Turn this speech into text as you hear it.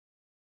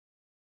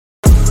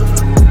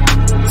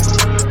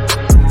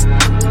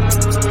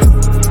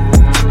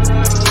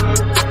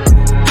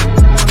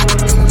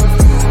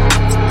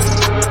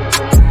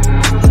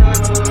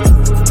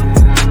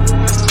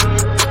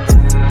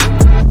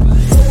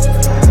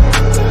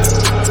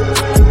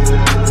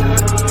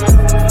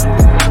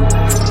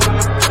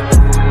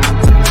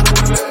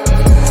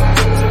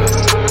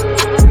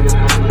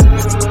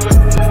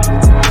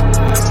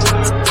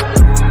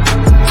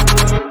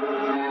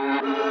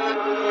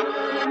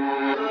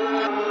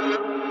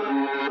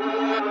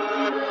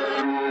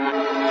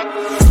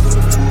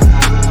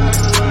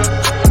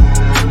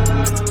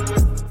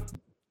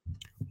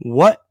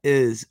What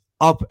is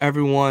up,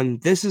 everyone?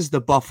 This is the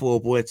Buffalo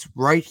Blitz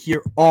right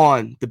here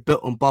on the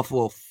Built in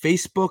Buffalo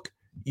Facebook,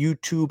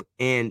 YouTube,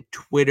 and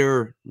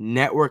Twitter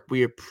network.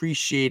 We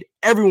appreciate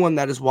everyone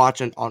that is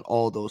watching on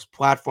all those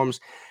platforms.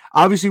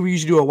 Obviously, we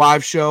usually do a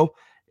live show.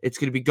 It's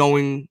going to be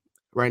going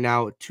right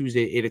now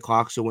Tuesday, 8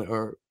 o'clock, so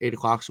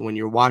when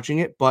you're watching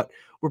it. But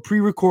we're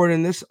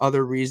pre-recording this,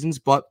 other reasons,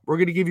 but we're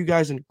going to give you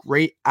guys a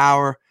great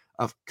hour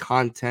of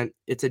content.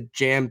 It's a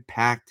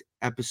jam-packed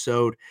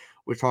episode.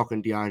 We're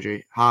talking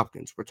DeAndre,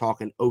 Hopkins. We're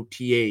talking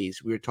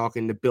OTAs. We're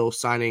talking the Bills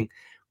signing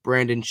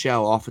Brandon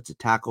Shell, offensive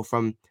tackle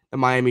from the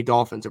Miami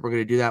Dolphins. And we're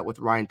going to do that with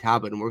Ryan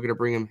Talbot, and we're going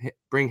to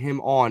bring him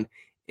on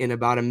in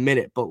about a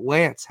minute. But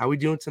Lance, how are we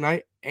doing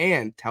tonight?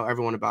 And tell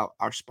everyone about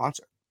our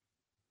sponsor.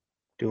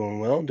 Doing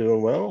well.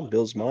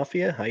 Bills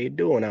Mafia, how you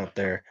doing out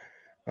there?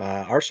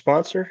 Our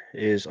sponsor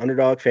is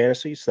Underdog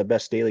Fantasy. It's the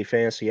best daily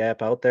fantasy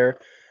app out there.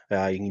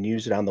 You can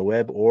use it on the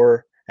web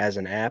or as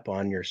an app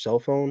on your cell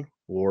phone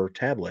or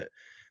tablet.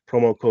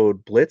 Promo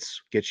code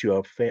BLITZ gets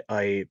you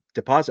a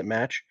deposit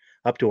match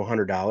up to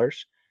 $100.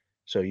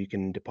 So you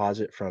can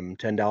deposit from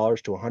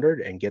 $10 to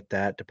 $100 and get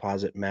that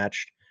deposit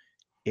matched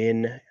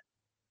in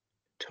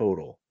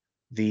total.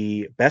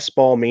 The Best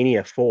Ball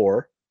Mania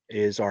 4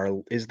 is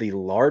the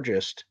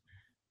largest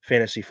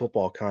fantasy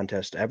football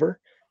contest ever.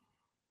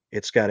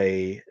 It's got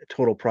a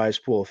total prize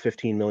pool of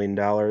 $15 million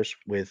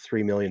with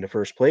 $3 million to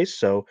first place.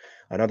 So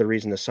another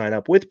reason to sign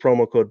up with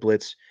promo code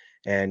Blitz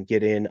and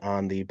get in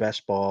on the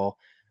best ball.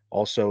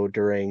 Also,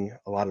 during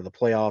a lot of the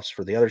playoffs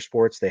for the other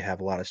sports, they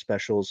have a lot of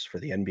specials for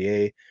the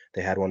NBA.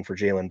 They had one for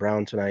Jaylen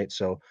Brown tonight.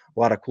 So a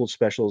lot of cool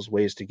specials,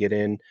 ways to get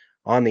in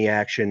on the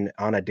action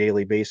on a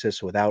daily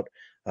basis without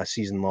a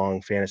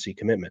season-long fantasy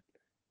commitment.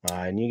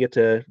 And you get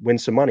to win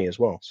some money as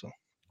well. So.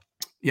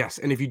 Yes,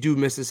 and if you do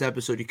miss this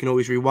episode, you can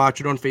always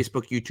rewatch it on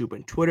Facebook, YouTube,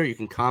 and Twitter. You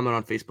can comment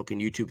on Facebook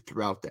and YouTube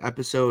throughout the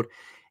episode.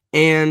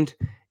 And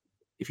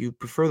if you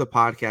prefer the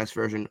podcast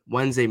version,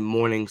 Wednesday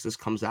mornings, this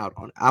comes out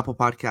on Apple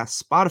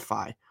Podcasts,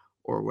 Spotify,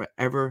 or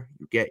wherever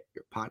you get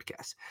your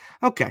podcasts.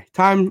 Okay,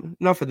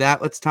 enough of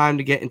that. It's time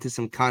to get into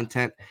some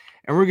content.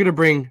 And we're going to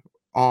bring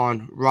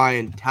on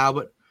Ryan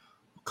Talbot,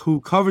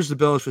 who covers the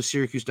Bills for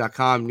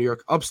Syracuse.com,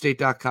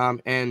 NewYorkUpstate.com,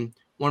 and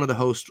one of the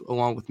hosts,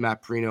 along with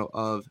Matt Perino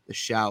of the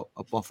Shout,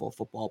 a Buffalo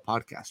football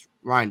podcast.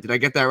 Ryan, did I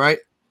get that right?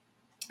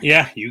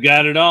 Yeah, you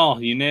got it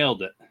all. You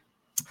nailed it.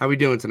 How are we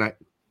doing tonight?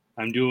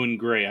 I'm doing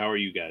great. How are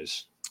you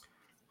guys?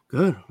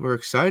 Good. We're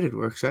excited.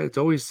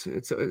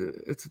 It's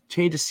a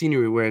change of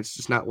scenery where it's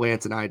just not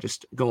Lance and I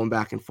just going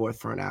back and forth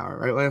for an hour,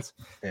 right, Lance?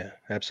 Yeah,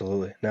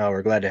 absolutely. No,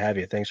 we're glad to have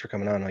you. Thanks for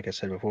coming on, like I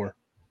said before.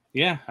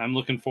 Yeah, I'm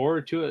looking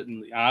forward to it,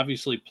 and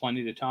obviously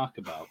plenty to talk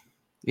about.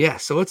 Yeah,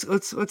 so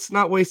let's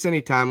not waste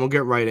any time. We'll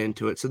get right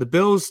into it. So the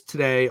Bills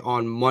today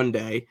on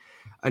Monday,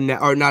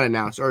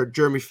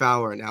 Jeremy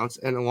Fowler announced,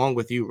 and along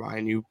with you,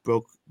 Ryan, you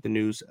broke the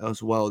news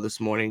as well this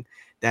morning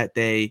that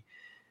they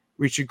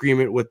reached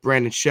agreement with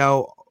Brandon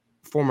Shell,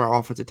 former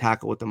offensive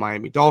tackle with the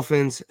Miami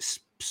Dolphins,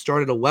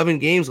 started 11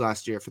 games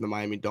last year for the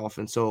Miami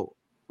Dolphins. So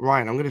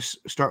Ryan, I'm going to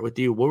start with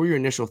you. What were your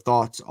initial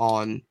thoughts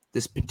on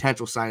this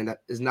potential signing that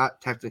is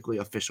not technically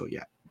official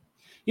yet?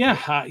 Yeah,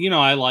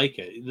 I like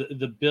it.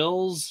 The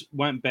Bills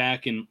went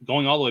back and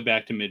going all the way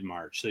back to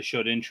mid-March. They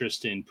showed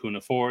interest in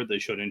Poona Ford. They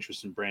showed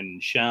interest in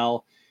Brandon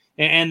Shell.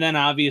 And then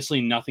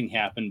obviously nothing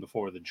happened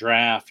before the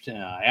draft.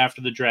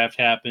 After the draft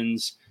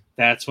happens,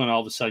 that's when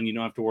all of a sudden you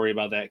don't have to worry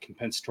about that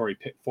compensatory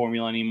pick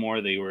formula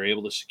anymore. They were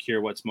able to secure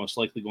what's most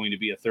likely going to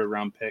be a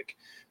third-round pick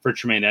for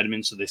Tremaine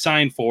Edmonds. So they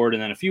signed Ford.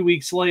 And then a few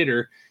weeks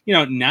later,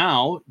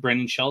 now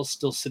Brandon Shell's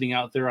still sitting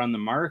out there on the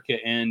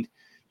market. And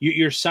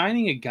you're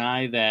signing a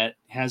guy that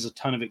has a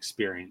ton of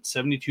experience,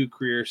 72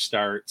 career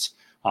starts.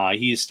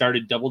 He has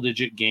started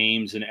double-digit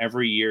games in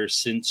every year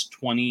since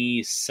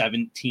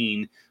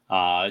 2017.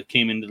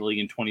 Came into the league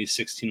in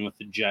 2016 with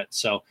the Jets.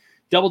 So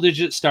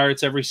double-digit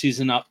starts every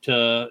season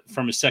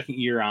from his second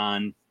year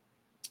on.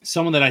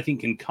 Someone that I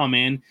think can come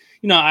in.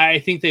 I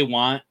think they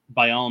want,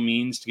 by all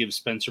means, to give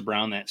Spencer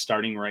Brown that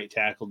starting right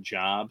tackle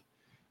job.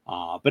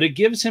 But it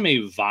gives him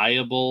a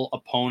viable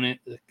opponent,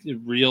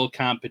 real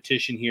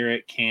competition here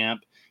at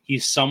camp.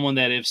 He's someone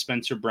that if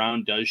Spencer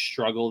Brown does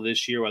struggle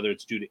this year, whether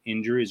it's due to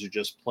injuries or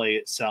just play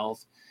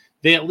itself,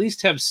 they at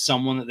least have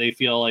someone that they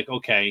feel like,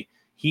 okay,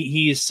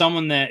 he is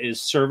someone that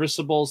is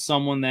serviceable,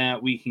 someone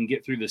that we can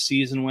get through the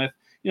season with.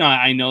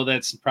 I know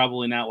that's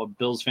probably not what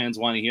Bills fans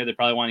want to hear. They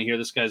probably want to hear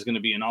this guy's going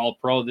to be an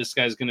all-pro. This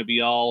guy's going to be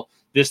all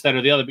this, that,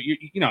 or the other. But,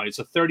 it's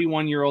a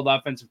 31-year-old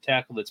offensive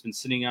tackle that's been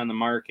sitting on the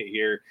market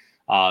here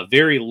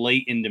very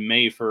late into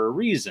May for a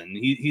reason.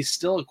 He's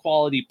still a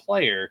quality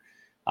player.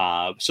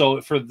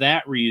 So for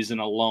that reason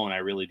alone, I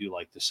really do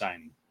like the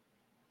signing.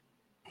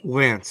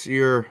 Lance,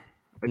 your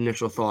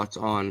initial thoughts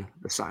on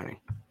the signing?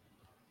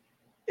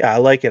 Yeah, I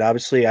like it.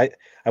 Obviously, I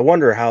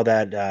wonder how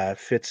that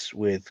fits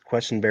with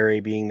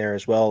Questenberry being there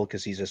as well,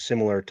 because he's a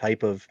similar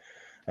type of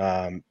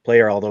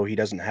player, although he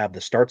doesn't have the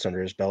starts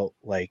under his belt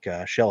like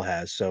Shell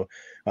has. So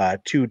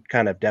two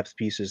kind of depth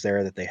pieces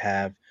there that they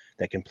have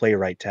that can play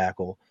right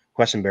tackle.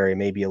 Questenberry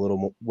may be a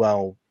little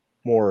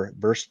more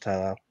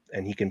versatile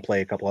and he can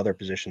play a couple other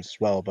positions as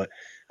well. But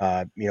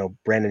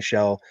Brandon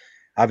Shell,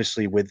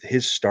 obviously with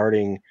his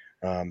starting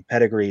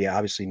pedigree,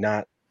 obviously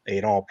not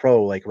an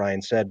all-pro like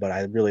Ryan said, but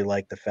I really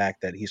like the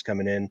fact that he's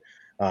coming in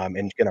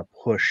and going to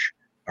push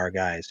our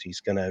guys.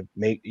 He's going to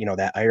make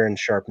that iron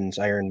sharpens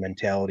iron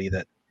mentality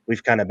that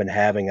we've kind of been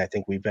having. I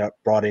think we've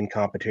brought in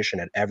competition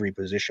at every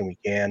position we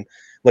can.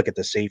 Look at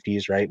the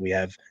safeties, right? We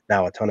have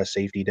now a ton of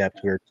safety depth.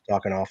 We were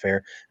talking off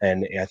air,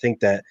 and I think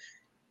that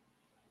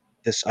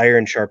this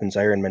iron sharpens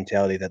iron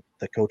mentality that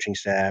the coaching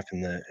staff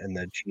and the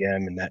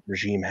GM and that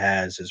regime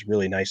has is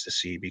really nice to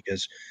see,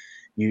 because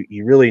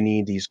you really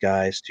need these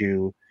guys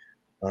to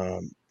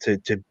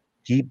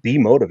be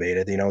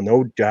motivated.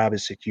 No job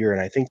is secure,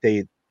 and I think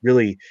they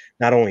really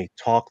not only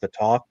talk the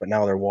talk, but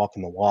now they're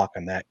walking the walk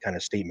on that kind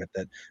of statement.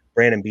 That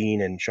Brandon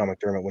Beane and Sean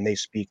McDermott, when they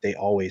speak, they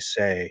always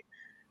say,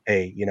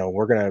 "Hey,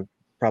 we're gonna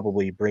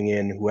probably bring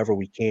in whoever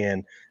we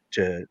can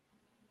to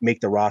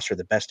make the roster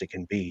the best it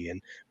can be,"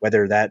 and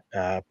whether that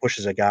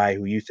pushes a guy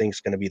who you think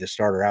is going to be the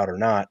starter out or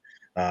not.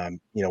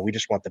 We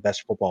just want the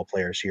best football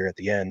players here at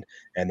the end,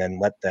 and then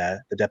let the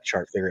depth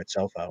chart figure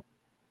itself out.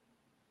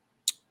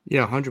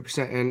 Yeah,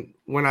 100%. And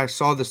when I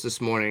saw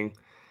this morning,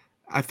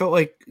 I felt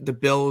like the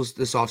Bills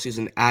this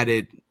offseason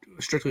added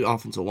strictly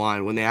offensive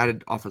line. When they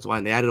added offensive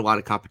line, they added a lot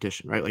of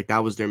competition, right? Like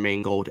that was their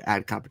main goal, to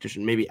add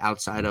competition. Maybe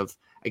outside of,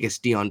 I guess,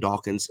 Deion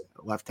Dawkins,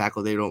 left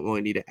tackle, they don't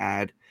really need to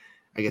add,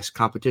 I guess,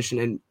 competition.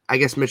 And I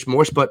guess Mitch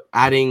Morse, but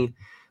adding,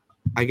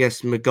 I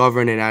guess,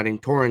 McGovern and adding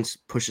Torrance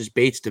pushes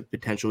Bates to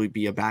potentially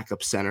be a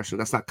backup center. So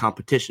that's not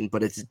competition,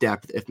 but it's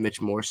depth if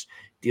Mitch Morse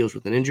deals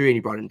with an injury. And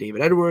you brought in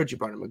David Edwards, you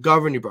brought in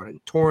McGovern, you brought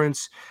in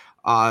Torrance,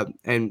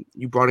 and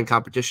you brought in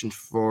competition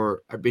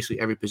for basically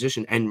every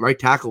position. And right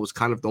tackle was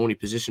kind of the only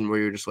position where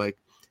you're just like,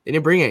 they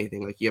didn't bring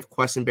anything. Like you have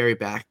Quessenberry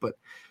back, but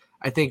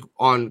I think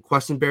on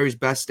Quessenberry's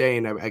best day,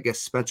 and I guess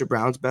Spencer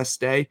Brown's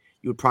best day,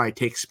 you would probably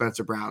take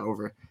Spencer Brown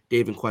over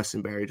David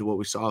Quessenberry to what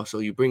we saw. So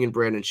you bring in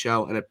Brandon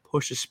Shell, and it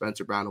pushes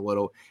Spencer Brown a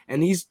little.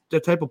 And he's the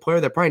type of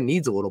player that probably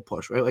needs a little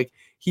push, right? Like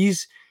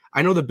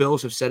I know the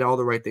Bills have said all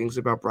the right things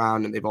about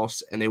Brown, and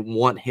they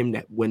want him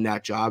to win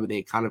that job. And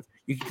you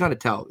can kind of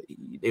tell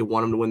they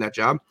want him to win that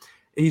job.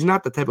 He's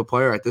not the type of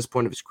player at this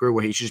point of his career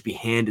where he should just be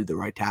handed the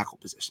right tackle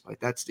position.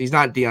 Like he's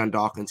not Deion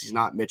Dawkins. He's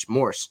not Mitch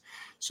Morse.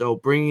 So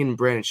bringing in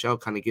Brandon Shell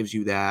kind of gives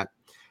you that,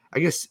 I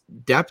guess,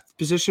 depth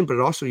position, but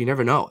also you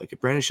never know. Like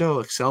if Brandon Shell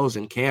excels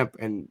in camp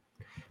and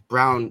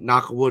Brown,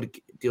 knock on wood,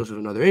 deals with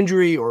another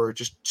injury or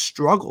just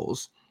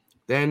struggles,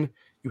 then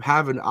you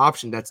have an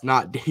option that's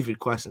not David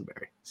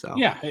Quessenberry. So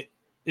yeah,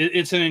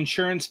 it's an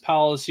insurance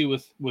policy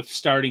with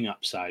starting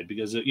upside,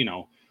 because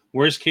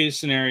worst case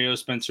scenario,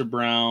 Spencer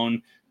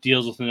Brown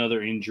deals with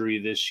another injury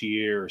this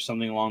year or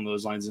something along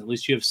those lines. At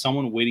least you have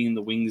someone waiting in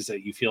the wings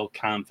that you feel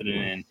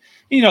confident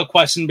in.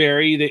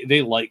 Quessenberry,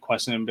 they like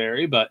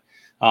Quessenberry, but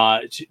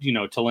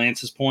to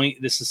Lance's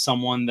point, this is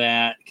someone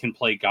that can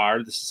play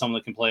guard. This is someone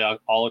that can play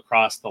all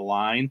across the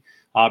line.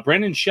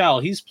 Brandon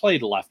Shell, he's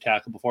played left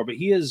tackle before, but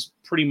he is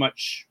pretty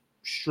much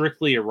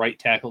strictly a right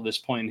tackle at this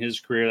point in his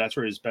career. That's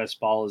where his best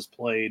ball is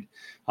played.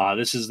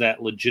 This is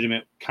that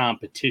legitimate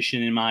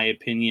competition, in my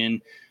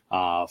opinion,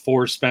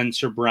 for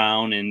Spencer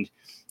Brown. And,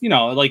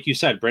 like you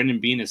said, Brandon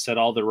Beane has said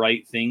all the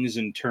right things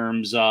in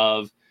terms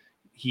of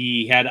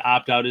he had to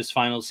opt out his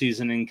final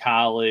season in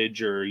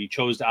college, or he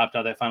chose to opt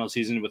out that final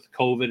season with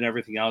COVID and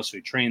everything else. So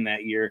he trained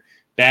that year,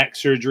 back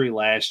surgery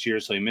last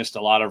year. So he missed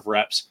a lot of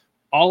reps.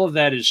 All of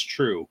that is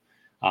true.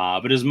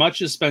 But as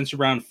much as Spencer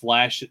Brown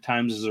flashed at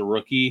times as a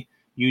rookie,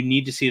 you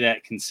need to see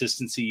that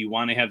consistency. You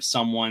want to have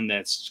someone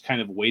that's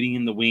kind of waiting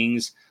in the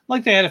wings,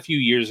 like they had a few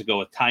years ago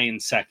with Ty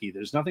and Secchi.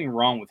 There's nothing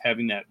wrong with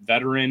having that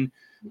veteran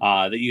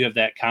that you have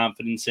that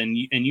confidence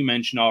in. And you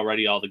mentioned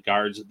already all the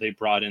guards that they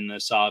brought in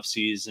this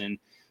offseason.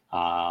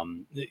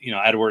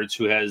 Edwards,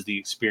 who has the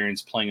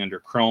experience playing under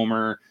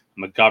Cromer,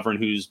 McGovern,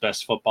 whose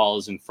best football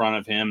is in front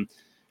of him.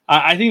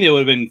 I think they would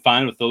have been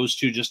fine with those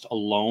two just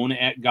alone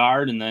at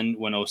guard. And then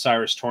when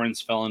Osiris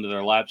Torrance fell into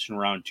their laps in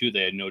round 2,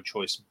 they had no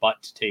choice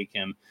but to take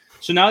him.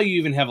 So now you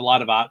even have a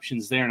lot of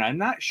options there. And I'm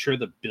not sure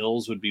the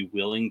Bills would be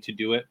willing to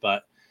do it,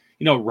 but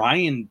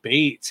Ryan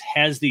Bates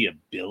has the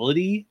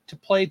ability to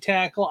play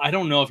tackle. I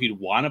don't know if you'd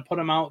want to put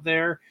him out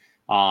there.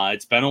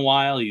 It's been a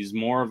while.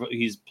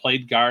 He's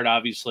played guard,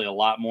 obviously, a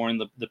lot more in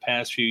the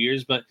past few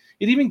years, but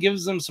it even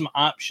gives them some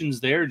options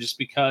there just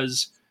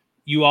because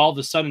you all of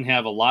a sudden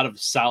have a lot of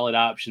solid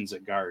options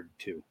at guard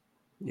too.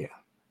 Yeah,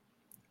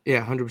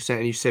 100%.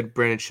 And you said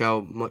Brandon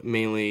Shell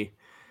mainly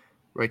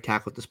right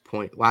tackle at this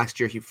point. Last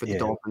year, for the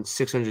Dolphins,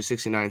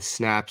 669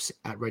 snaps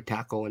at right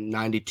tackle and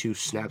 92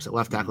 snaps at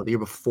left tackle. The year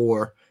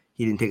before,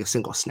 he didn't take a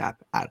single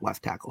snap at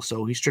left tackle.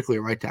 So he's strictly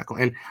a right tackle.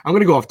 And I'm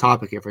going to go off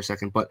topic here for a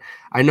second, but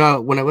I know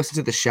when I listened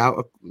to the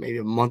shout maybe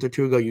a month or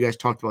two ago, you guys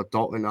talked about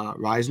Dalton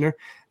Reisner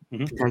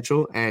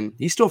potential, and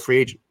he's still a free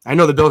agent. I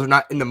know the Bills are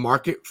not in the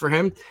market for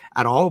him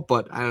at all,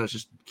 but I was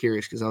just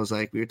curious because I was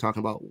like, we were talking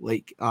about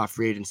late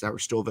free agents that were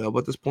still available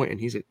at this point,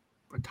 and he's a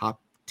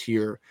top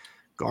tier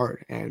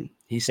guard, and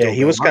he's still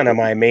he was kind of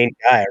my main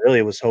guy. I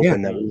really was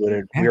hoping that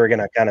we were going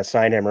to kind of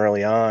sign him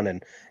early on,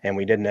 and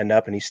we didn't end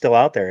up, and he's still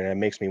out there, and it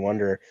makes me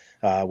wonder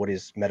what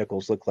his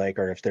medicals look like,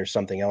 or if there's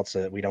something else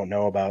that we don't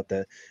know about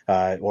that,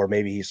 or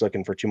maybe he's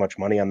looking for too much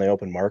money on the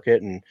open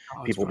market, and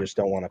people just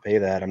don't want to pay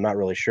that. I'm not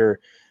really sure,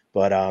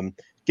 but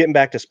getting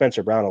back to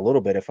Spencer Brown a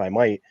little bit, if I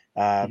might,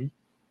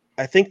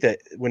 I think that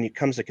when it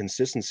comes to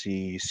consistency,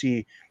 you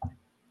see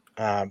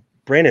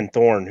Brandon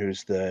Thorne,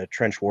 who's the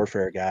trench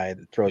warfare guy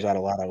that throws out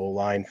a lot of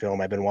O-line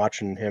film. I've been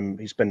watching him.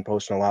 He's been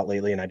posting a lot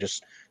lately, and I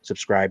just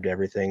subscribe to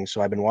everything.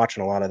 So I've been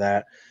watching a lot of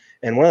that.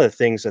 And one of the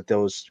things that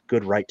those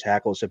good right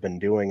tackles have been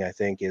doing, I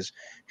think, is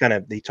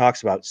he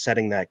talks about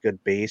setting that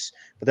good base,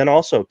 but then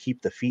also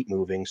keep the feet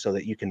moving so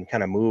that you can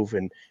kind of move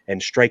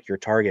and strike your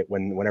target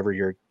whenever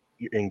you're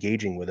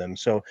engaging with him.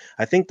 So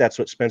I think that's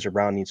what Spencer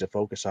Brown needs to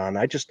focus on.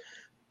 I just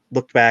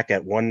looked back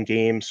at one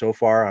game so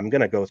far. I'm going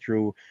to go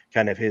through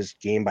kind of his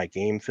game by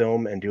game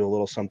film and do a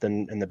little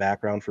something in the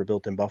background for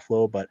Built in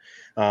Buffalo. But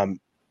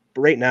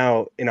right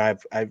now,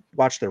 I've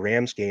watched the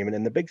Rams game,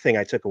 and the big thing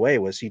I took away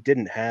was he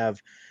didn't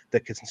have the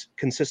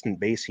consistent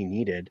base he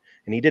needed,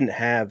 and he didn't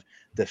have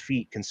the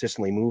feet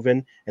consistently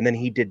moving, and then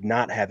he did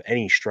not have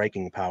any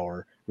striking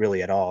power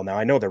really at all. Now,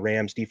 I know the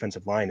Rams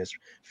defensive line is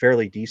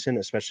fairly decent,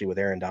 especially with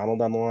Aaron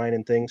Donald on the line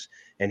and things,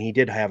 and he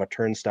did have a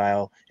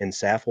turnstile and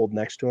Saffold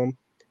next to him.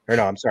 Or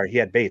no, I'm sorry, he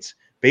had Bates.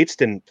 Bates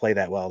didn't play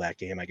that well that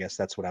game. I guess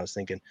that's what I was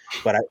thinking.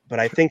 But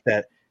I think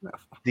that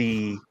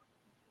the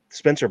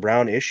Spencer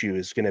Brown issue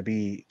is going to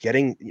be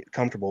getting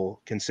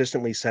comfortable,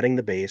 consistently setting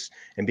the base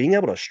and being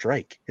able to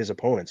strike his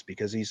opponents,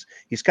 because he's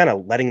kind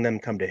of letting them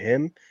come to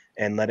him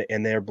and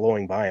they're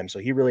blowing by him. So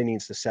he really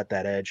needs to set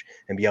that edge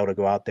and be able to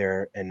go out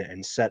there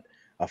and set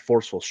a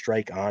forceful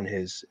strike on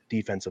his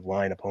defensive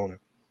line opponent.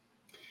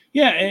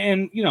 Yeah,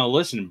 and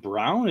listen,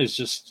 Brown is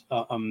just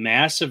a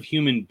massive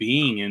human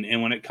being,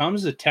 and when it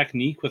comes to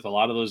technique with a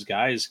lot of those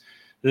guys,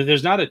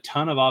 there's not a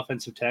ton of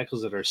offensive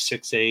tackles that are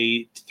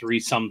 6'8",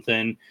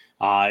 3-something.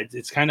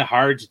 It's kind of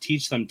hard to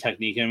teach them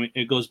technique. I mean,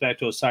 it goes back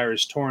to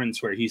Osiris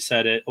Torrance, where he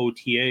said at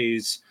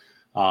OTAs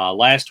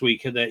last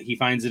week that he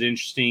finds it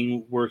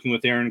interesting working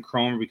with Aaron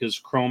Cromer, because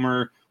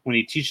Cromer, when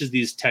he teaches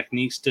these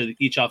techniques to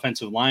each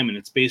offensive lineman,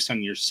 it's based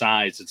on your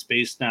size. It's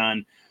based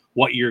on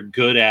what you're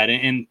good at,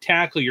 and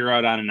tackle, you're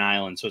out on an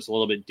island, so it's a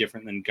little bit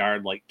different than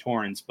guard like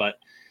Torrance. But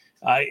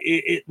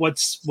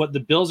what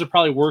the Bills are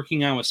probably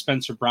working on with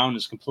Spencer Brown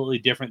is completely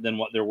different than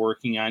what they're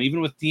working on,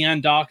 even with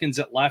Deion Dawkins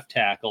at left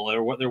tackle,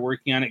 or what they're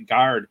working on at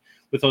guard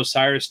with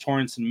Osiris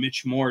Torrance and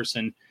Mitch Morse.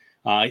 And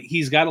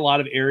he's got a lot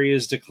of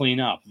areas to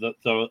clean up.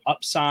 The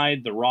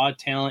upside, the raw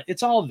talent,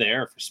 it's all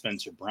there for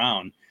Spencer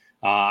Brown.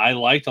 I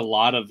liked a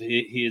lot of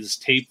his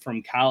tape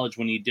from college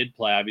when he did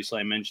play. Obviously,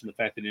 I mentioned the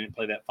fact that he didn't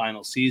play that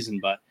final season,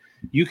 but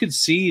you could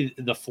see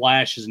the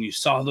flashes, and you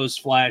saw those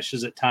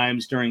flashes at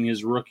times during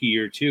his rookie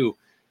year too.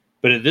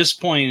 But at this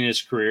point in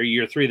his career,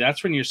 year 3,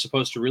 that's when you're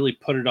supposed to really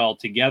put it all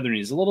together. And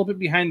he's a little bit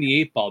behind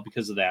the 8 ball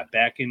because of that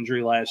back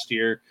injury last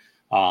year,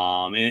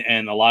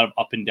 and a lot of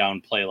up and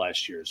down play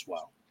last year as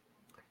well.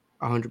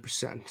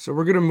 100%. So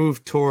we're going to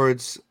move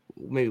towards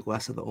maybe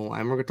less of the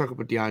O-line. We're going to talk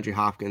about DeAndre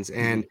Hopkins.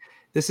 And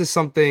this is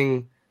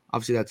something,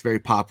 obviously, that's very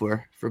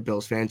popular for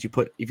Bills fans.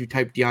 If you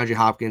type DeAndre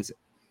Hopkins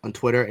on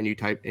Twitter and you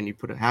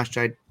put a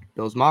hashtag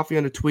Bills Mafia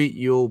in a tweet,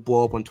 you'll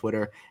blow up on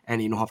Twitter and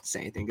you don't have to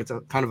say anything. It's a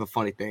kind of a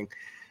funny thing.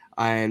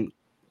 And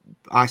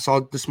I saw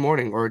this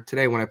morning or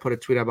today when I put a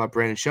tweet out about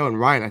Brandon Shell, and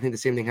Ryan, I think the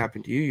same thing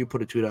happened to you. You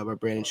put a tweet out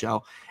about Brandon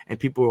Shell, and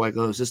people were like,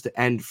 "Oh, is this the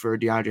end for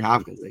DeAndre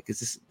Hopkins? Like, is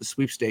this the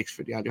sweepstakes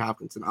for DeAndre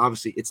Hopkins?" And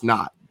obviously, it's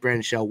not.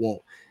 Brandon Shell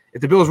won't.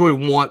 If the Bills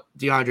really want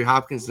DeAndre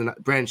Hopkins, then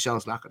Brandon Shell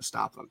is not going to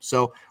stop them.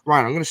 So,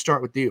 Ryan, I'm going to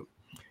start with you.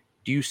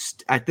 Do you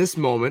at this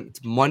moment?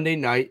 It's Monday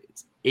night.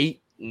 It's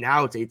 8.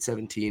 Now it's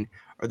 8:17.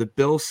 Are the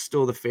Bills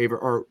still the favorite,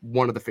 or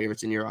one of the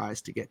favorites in your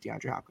eyes to get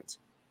DeAndre Hopkins?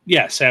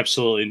 Yes,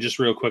 absolutely. And just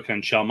real quick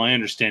on Shell, my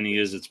understanding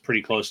is it's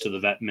pretty close to the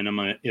vet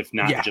minimum, if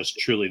not just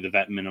truly the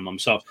vet minimum.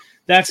 So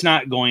that's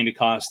not going to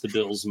cost the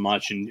Bills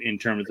much in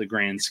terms of the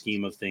grand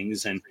scheme of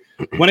things. And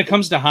when it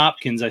comes to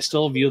Hopkins, I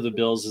still view the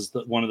Bills as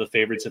one of the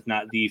favorites, if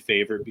not the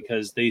favorite,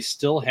 because they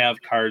still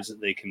have cards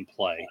that they can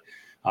play.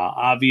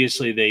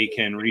 Obviously, they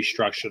can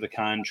restructure the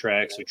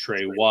contracts of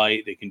Trey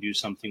White. They can do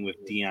something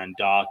with Deion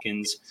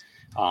Dawkins.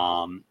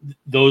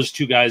 Those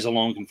two guys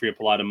alone can free up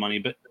a lot of money.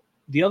 But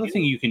the other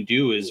thing you can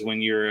do is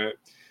when you're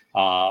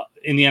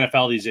in the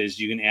NFL these days,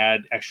 you can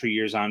add extra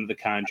years onto the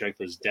contract,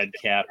 those dead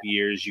cap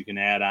years. You can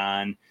add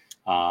on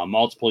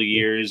multiple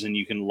years, and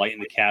you can lighten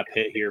the cap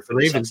hit here for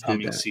this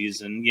upcoming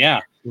season. Yeah.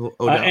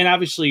 And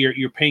obviously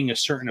you're paying a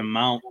certain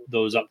amount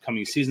those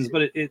upcoming seasons,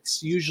 but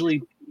it's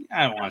usually,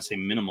 I don't want to say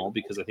minimal,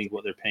 because I think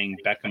what they're paying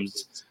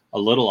Beckham's a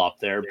little up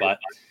there, but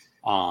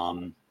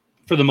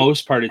for the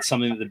most part, it's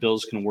something that the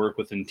Bills can work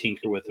with and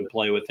tinker with and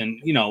play with. And,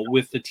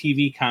 with the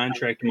TV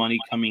contract money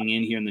coming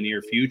in here in the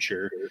near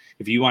future,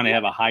 if you want to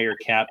have a higher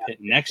cap hit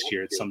next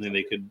year, it's something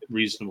they could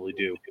reasonably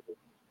do.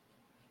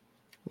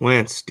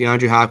 Lance,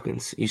 DeAndre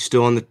Hopkins. You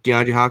still on the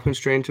DeAndre Hopkins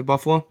train to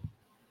Buffalo?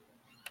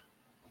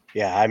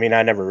 Yeah, I mean,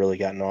 I never really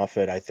gotten off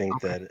it. I think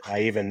Okay. that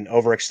I even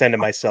overextended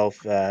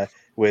myself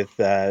with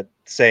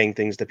saying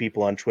things to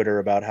people on Twitter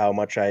about how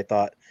much I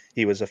thought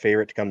he was a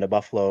favorite to come to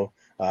Buffalo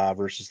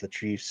versus the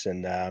Chiefs,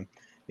 and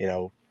you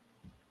know,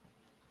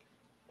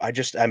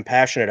 I'm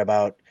passionate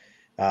about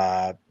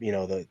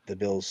the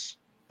Bills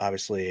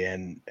obviously,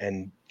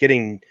 and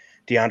getting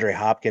DeAndre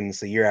Hopkins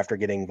the year after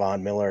getting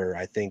Von Miller,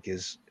 I think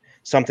is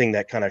something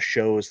that kind of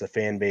shows the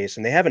fan base,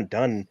 and they haven't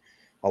done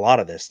a lot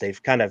of this.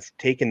 They've kind of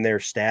taken their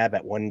stab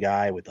at one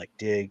guy with like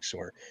Diggs,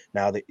 or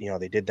now that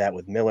they did that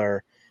with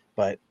Miller.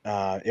 But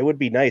it would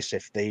be nice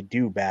if they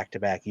do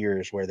back-to-back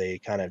years where they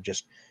kind of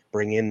just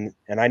bring in.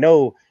 And I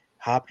know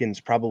Hopkins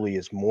probably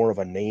is more of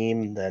a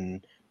name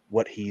than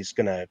what he's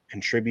going to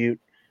contribute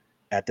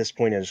at this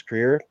point in his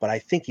career, but I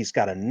think he's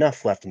got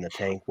enough left in the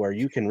tank where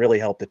you can really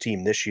help the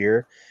team this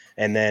year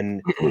and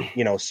then,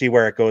 see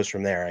where it goes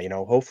from there.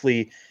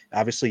 Hopefully,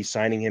 obviously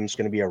signing him is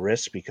going to be a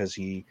risk because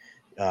he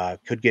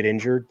could get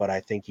injured, but I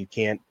think you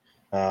can't,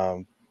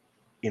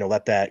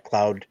 let that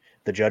cloud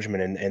the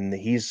judgment. And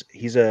he's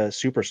a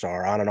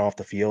superstar on and off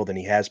the field, and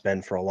he has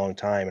been for a long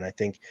time. And I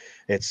think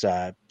it's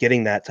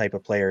getting that type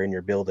of player in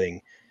your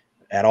building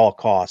at all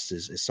costs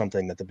is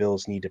something that the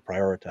Bills need to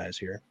prioritize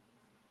here.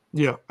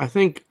 Yeah, I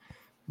think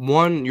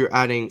one, you're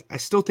adding. I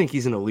still think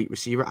he's an elite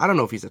receiver. I don't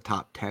know if he's a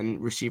top 10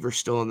 receiver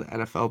still in the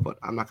NFL, but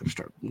I'm not going to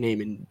start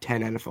naming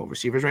 10 NFL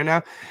receivers right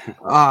now.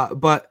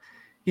 But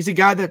he's a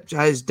guy that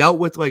has dealt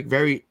with like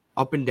very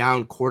up and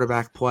down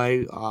quarterback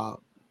play.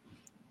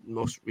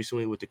 Most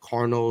recently with the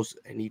Cardinals,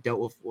 and he dealt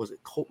with, was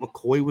it Colt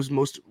McCoy was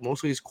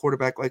mostly his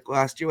quarterback like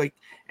last year, like,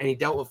 and he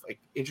dealt with like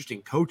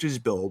interesting coaches,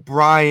 Bill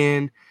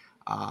O'Brien,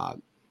 uh,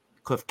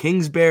 Cliff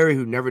Kingsbury,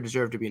 who never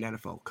deserved to be an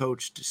NFL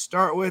coach to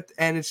start with.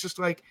 And it's just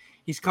like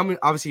he's coming.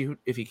 Obviously,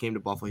 if he came to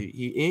Buffalo,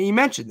 he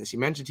mentioned this. He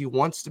mentioned he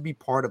wants to be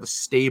part of a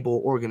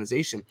stable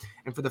organization.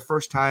 And for the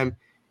first time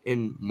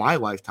in my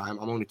lifetime,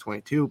 I'm only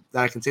 22,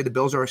 that I can say the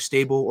Bills are a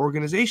stable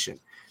organization.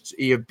 So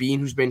you have Bean,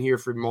 who's been here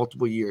for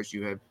multiple years.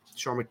 You have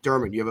Sean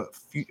McDermott. You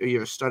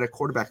have a stud at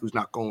quarterback who's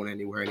not going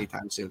anywhere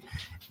anytime soon.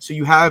 So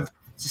you have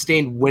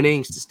sustained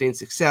winning, sustained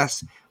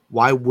success.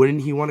 Why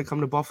wouldn't he want to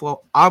come to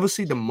Buffalo?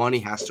 Obviously, the money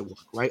has to work,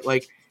 right?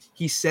 Like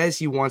he says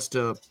he wants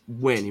to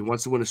win. He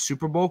wants to win a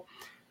Super Bowl.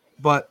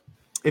 But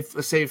if,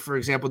 let's say, for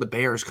example, the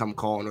Bears come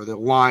calling or the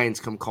Lions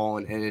come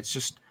calling and it's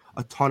just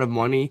a ton of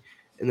money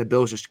and the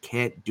Bills just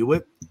can't do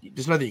it,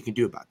 there's nothing you can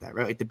do about that,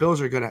 right? Like the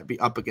Bills are going to be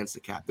up against the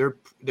cap.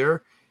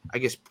 They're I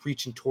guess,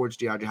 preaching towards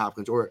DeAndre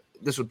Hopkins, or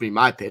this would be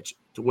my pitch,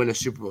 to win a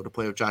Super Bowl, to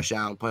play with Josh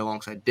Allen, play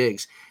alongside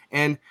Diggs.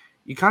 And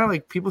you kind of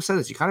like, people say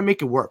this, you kind of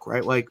make it work,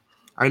 right? Like,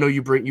 I know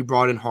you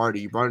brought in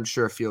Hardy, you brought in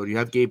Sherfield, you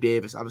have Gabe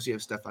Davis, obviously you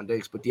have Stephon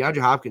Diggs, but DeAndre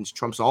Hopkins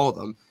trumps all of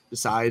them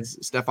besides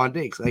Stephon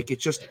Diggs. Like,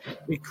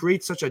 it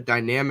creates such a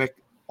dynamic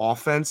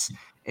offense,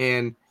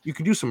 and you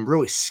can do some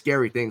really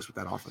scary things with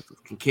that offense,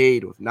 with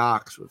Kincaid, with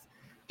Knox, with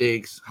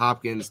Diggs,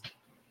 Hopkins,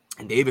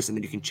 and Davis, and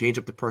then you can change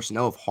up the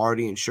personnel of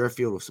Hardy and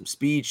Sherfield with some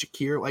speed,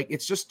 Shakir. Like, it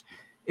just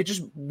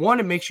one,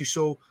 it makes you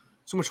so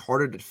much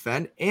harder to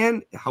defend,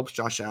 and it helps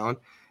Josh Allen.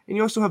 And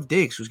you also have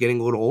Diggs, who's getting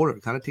a little older.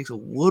 It kind of takes a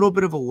little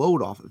bit of a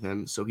load off of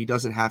him, so he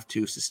doesn't have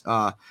to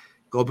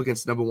go up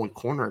against the number one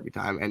corner every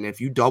time. And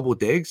if you double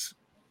Diggs,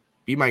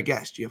 be my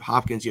guest. You have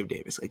Hopkins, you have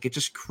Davis. Like, it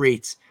just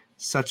creates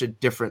such a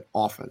different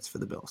offense for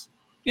the Bills.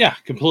 Yeah,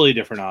 completely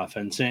different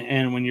offense.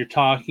 And when you're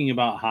talking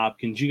about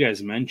Hopkins, you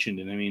guys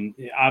mentioned it. I mean,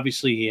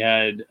 obviously he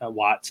had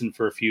Watson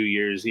for a few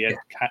years. He had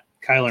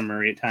Kyler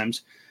Murray at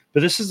times.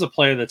 But this is a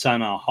player that's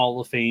on a Hall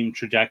of Fame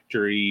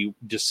trajectory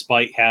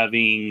despite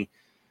having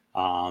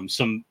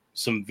some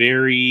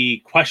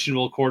very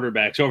questionable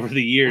quarterbacks over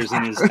the years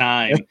in his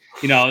time.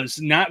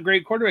 It's not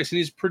great quarterbacks, and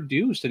he's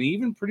produced, and he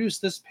even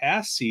produced this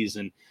past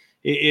season.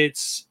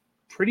 It's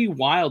pretty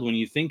wild when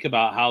you think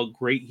about how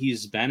great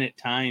he's been at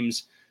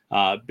times.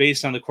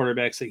 Based on the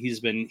quarterbacks that he's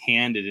been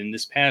handed. In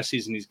this past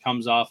season, he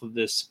comes off of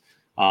this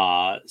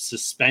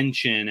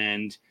suspension,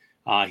 and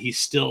he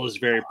still is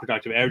very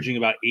productive, averaging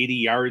about 80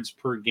 yards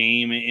per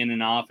game in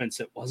an offense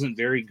that wasn't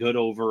very good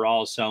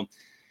overall. So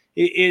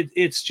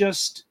it's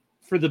just,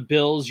 for the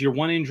Bills, you're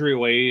one injury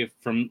away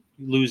from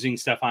losing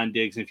Stephon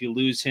Diggs. And if you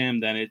lose him,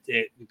 then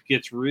it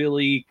gets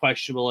really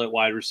questionable at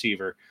wide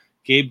receiver.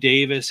 Gabe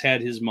Davis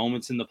had his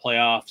moments in the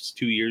playoffs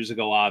 2 years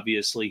ago,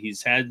 obviously.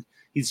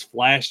 He's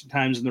flashed at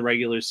times in the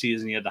regular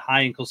season. He had the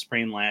high ankle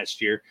sprain last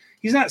year.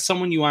 He's not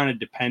someone you want to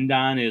depend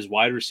on as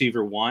wide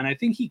receiver one. I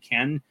think he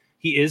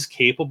is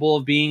capable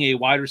of being a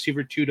wide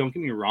receiver two. Don't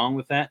get me wrong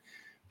with that.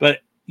 But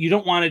you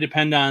don't want to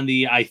depend on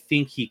I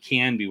think he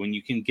can be, when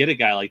you can get a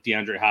guy like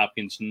DeAndre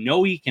Hopkins.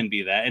 Know he can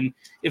be that. And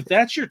if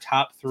that's your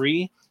top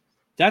three,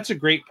 that's a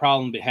great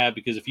problem to have,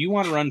 because if you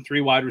want to run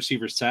 3 wide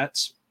receiver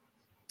sets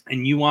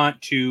and you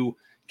want to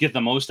get the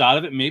most out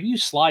of it, maybe you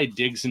slide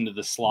Diggs into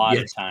the slot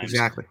at times.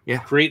 Exactly. Yeah.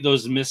 Create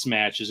those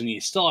mismatches, and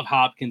you still have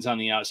Hopkins on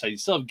the outside. You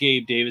still have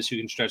Gabe Davis, who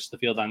can stretch the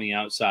field on the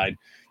outside.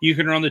 You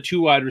can run the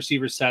 2 wide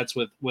receiver sets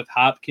with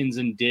Hopkins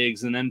and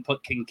Diggs, and then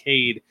put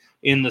Kincaid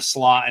in the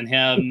slot and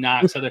have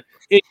Knox.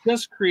 It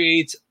just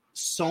creates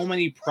so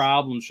many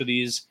problems for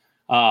these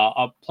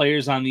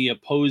players on the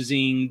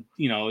opposing,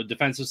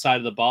 defensive side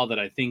of the ball that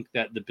I think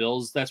that the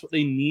Bills, that's what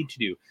they need to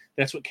do.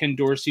 That's what Ken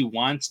Dorsey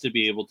wants to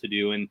be able to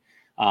do. And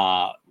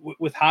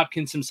with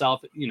Hopkins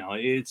himself,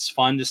 it's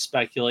fun to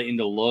speculate and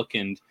to look.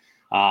 And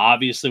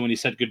obviously when he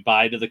said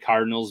goodbye to the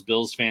Cardinals,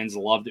 Bills fans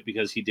loved it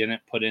because he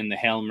didn't put in the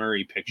Hail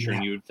Murray picture. Yeah.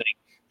 And you would think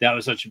that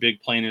was such a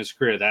big play in his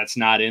career. That's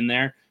not in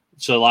there.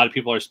 So a lot of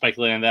people are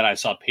speculating on that. I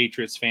saw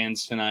Patriots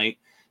fans tonight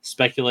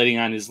speculating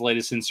on his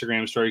latest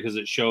Instagram story because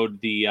it showed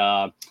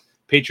the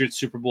Patriots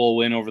Super Bowl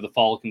win over the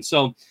Falcons.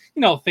 So,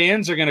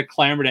 fans are going to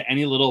clamor to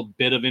any little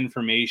bit of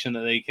information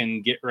that they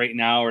can get right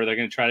now, or they're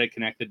going to try to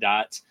connect the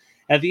dots.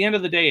 At the end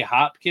of the day,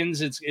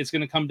 Hopkins, it's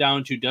going to come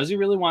down to, does he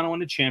really want to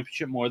win a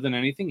championship more than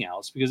anything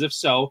else? Because if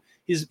so,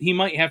 he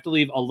might have to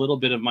leave a little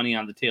bit of money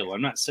on the table.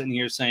 I'm not sitting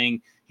here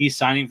saying he's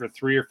signing for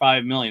 $3 or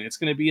 $5 million. It's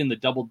going to be in the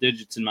double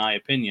digits, in my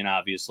opinion,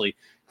 obviously.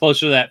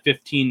 Closer to that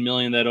 $15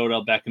 million that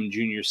Odell Beckham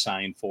Jr.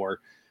 signed for.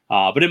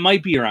 But it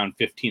might be around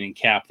 15 in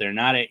cap there,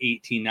 not at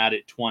 18, not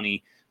at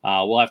 20.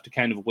 We'll have to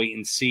kind of wait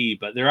and see.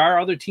 But there are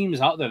other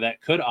teams out there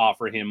that could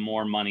offer him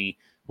more money,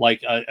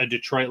 like a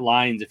Detroit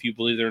Lions, if you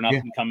believe they're an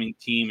up-and-coming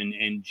team.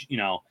 And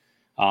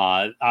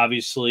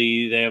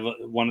obviously they have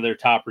one of their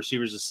top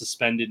receivers is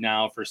suspended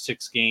now for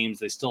 6 games.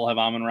 They still have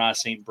Amon-Ra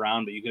St.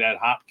 Brown, but you could add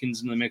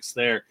Hopkins in the mix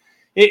there.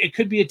 It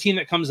could be a team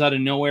that comes out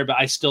of nowhere, but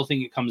I still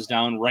think it comes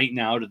down right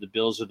now to the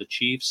Bills or the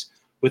Chiefs,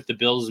 with the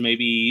Bills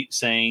maybe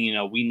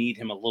saying, we need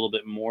him a little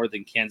bit more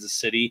than Kansas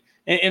City.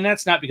 And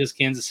that's not because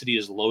Kansas City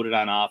is loaded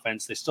on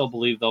offense. They still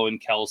believe, though, in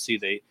Kelsey.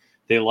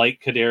 They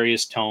like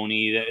Kadarius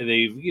Toney.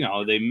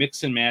 They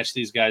mix and match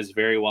these guys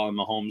very well. And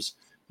Mahomes,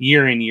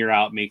 year in, year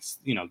out, gets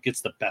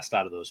the best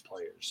out of those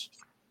players.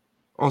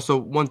 Also,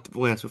 one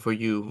Lance, before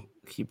you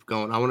keep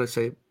going, I want to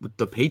say with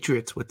the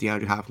Patriots with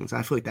DeAndre Hopkins,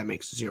 I feel like that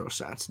makes 0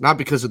 sense. Not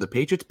because of the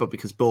Patriots, but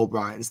because Bill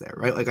O'Brien's there,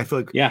 right? Like, I feel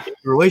like the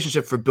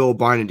relationship for Bill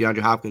O'Brien and DeAndre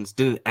Hopkins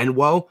didn't end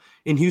well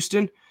in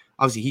Houston.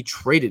 Obviously, he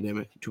traded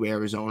him to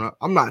Arizona.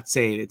 I'm not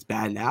saying it's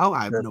bad now.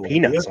 I have no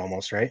peanuts idea.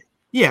 Almost, right?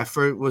 Yeah,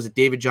 was it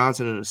David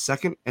Johnson in a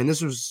second? And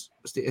this was,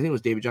 I think it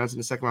was David Johnson in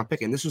the second round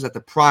pick. And this was at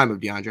the prime of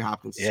DeAndre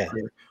Hopkins'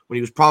 career, when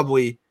he was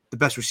probably the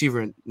best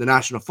receiver in the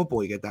National Football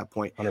League at that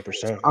point. 100%.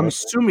 So I'm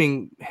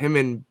assuming him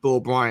and Bill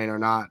O'Brien are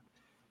not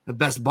the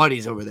best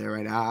buddies over there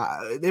right now.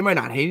 They might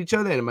not hate each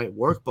other and it might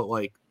work, but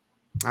like,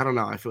 I don't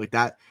know. I feel like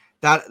that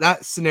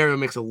scenario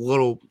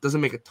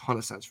doesn't make a ton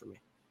of sense for me.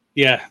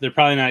 Yeah, they're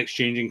probably not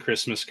exchanging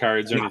Christmas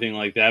cards or anything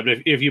like that. But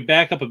if you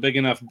back up a big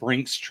enough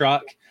Brinks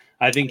truck,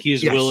 I think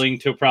he's willing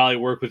to probably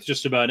work with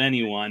just about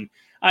anyone.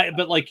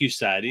 But like you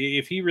said,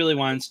 if he really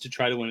wants to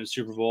try to win a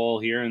Super Bowl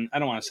here, and I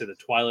don't want to say the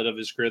twilight of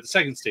his career, the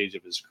second stage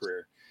of his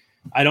career,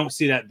 I don't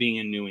see that being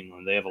in New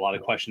England. They have a lot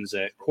of questions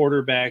at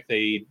quarterback.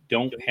 They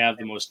don't have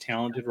the most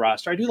talented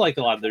roster. I do like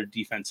a lot of their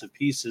defensive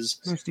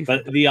pieces,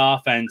 but the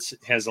offense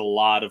has a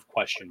lot of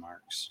question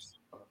marks.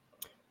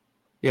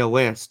 Yeah,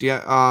 Lance,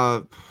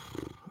 DeAndre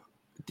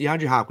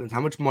Hopkins,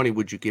 how much money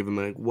would you give him?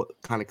 And what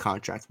kind of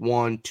contract?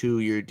 1,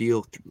 2-year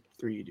deal,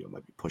 3-year deal?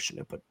 Might be pushing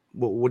it, but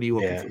what are you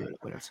looking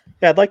for, Lance?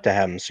 Yeah, I'd like to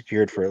have him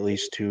secured for at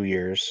least 2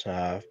 years,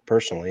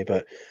 personally.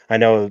 But I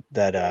know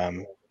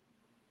that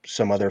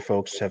some other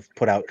folks have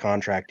put out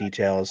contract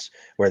details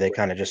where they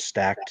kind of just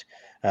stacked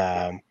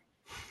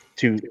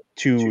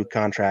two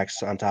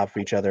contracts on top of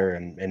each other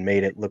and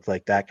made it look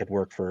like that could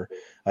work for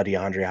a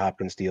DeAndre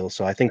Hopkins deal.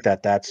 So I think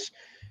that's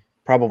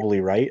probably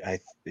right. I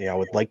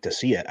would like to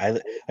see it.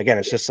 Again,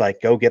 it's just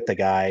like, go get the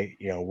guy.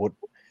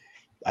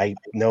 I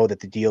know that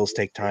the deals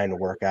take time to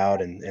work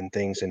out and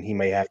things, and he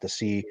may have to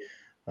see.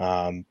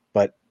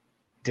 But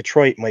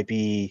Detroit might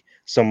be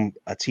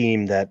a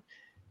team that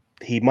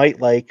he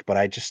might like,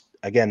 but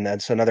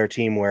that's another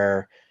team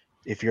where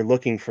if you're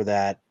looking for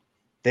that,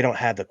 they don't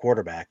have the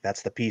quarterback.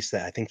 That's the piece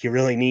that I think you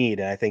really need.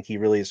 And I think he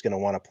really is going to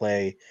want to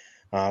play.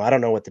 I don't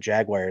know what the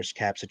Jaguars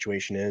cap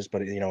situation is,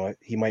 but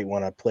he might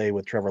want to play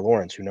with Trevor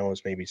Lawrence. Who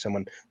knows? Maybe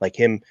someone like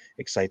him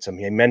excites him.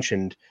 He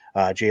mentioned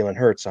Jalen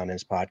Hurts on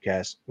his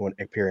podcast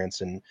appearance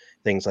and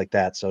things like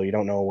that. So you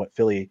don't know what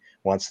Philly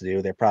wants to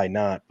do. They're probably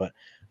not, but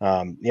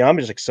I'm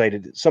just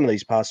excited. Some of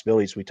these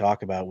possibilities we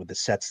talk about with the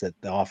sets that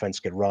the offense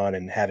could run,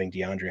 and having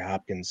DeAndre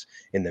Hopkins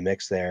in the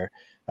mix there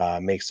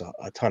makes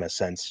a ton of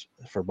sense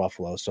for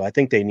Buffalo. So I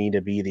think they need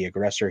to be the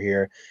aggressor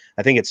here.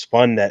 I think it's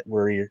fun that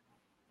we're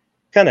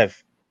kind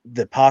of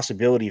the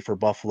possibility for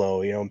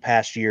Buffalo, in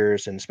past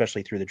years, and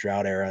especially through the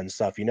drought era and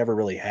stuff, you never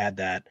really had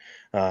that.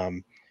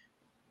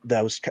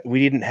 We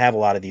didn't have a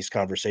lot of these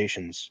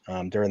conversations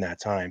during that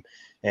time.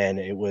 And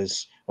it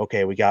was,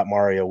 okay, we got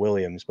Mario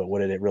Williams, but what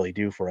did it really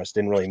do for us?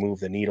 Didn't really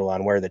move the needle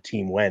on where the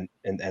team went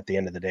at the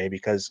end of the day,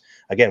 because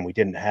again, we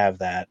didn't have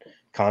that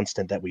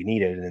constant that we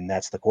needed, and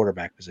that's the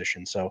quarterback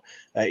position. So,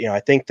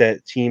 I think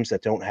that teams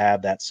that don't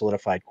have that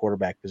solidified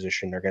quarterback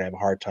position are going to have a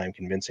hard time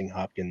convincing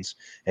Hopkins,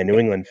 and New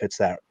England fits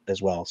that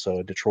as well.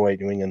 So Detroit,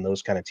 New England,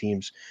 those kind of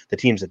teams, the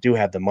teams that do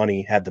have the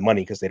money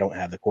because they don't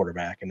have the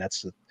quarterback, and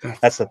that's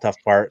the tough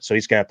part. So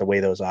he's going to have to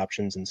weigh those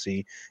options and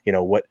see,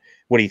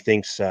 what he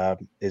thinks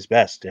is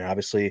best. And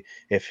obviously,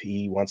 if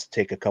he wants to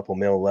take a couple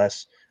mil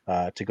less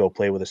to go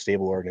play with a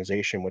stable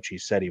organization, which he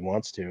said he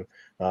wants to,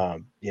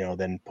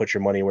 then put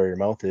your money where your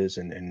mouth is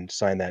and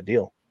sign that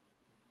deal.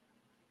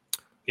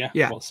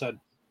 Yeah. Well said.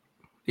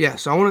 Yeah,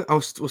 so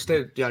we'll stay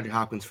at DeAndre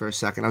Hopkins for a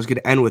second. I was going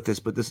to end with this,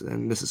 but this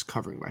is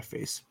covering my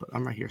face, but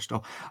I'm right here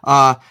still.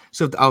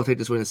 So I'll take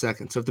this one in a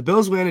second. So if the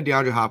Bills landed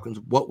DeAndre Hopkins,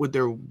 what would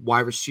their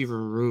wide receiver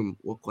room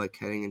look like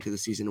heading into the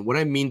season? And what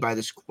I mean by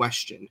this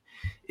question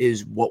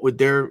is, what would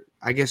their,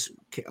 I guess,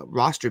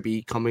 roster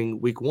be coming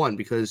week one?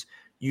 Because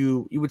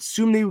you would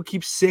assume they would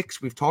keep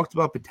 6. We've talked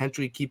about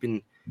potentially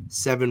keeping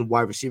 7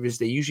 wide receivers.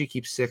 They usually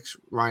keep 6.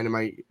 Ryan, am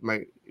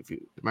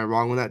I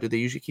wrong on that? Do they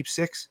usually keep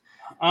 6?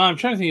 I'm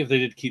trying to think if they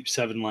did keep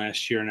 7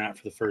 last year or not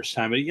for the first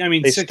time. But I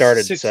mean, they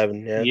started 6.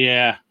 7.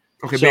 Yeah.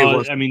 Okay.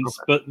 So I mean,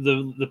 but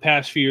the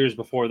past few years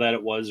before that,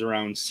 it was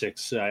around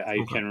 6. I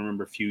can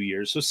remember a few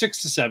years. So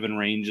 6 to 7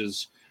 range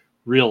is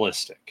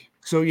realistic.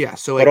 So yeah.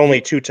 So but only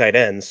 2 tight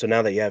ends. So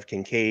now that you have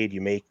Kincaid, you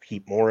may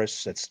keep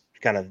Morris. That's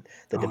kind of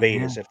the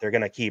debate is if they're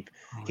going to keep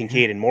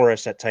Kincaid and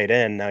Morris at tight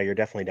end. Now you're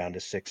definitely down to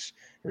 6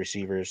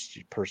 receivers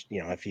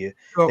if you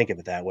think of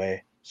it that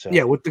way. So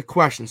yeah, with the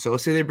question. So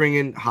let's say they bring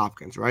in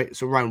Hopkins, right?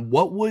 So Ryan,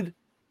 what would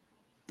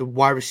the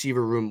wide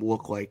receiver room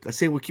look like? Let's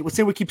say we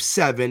keep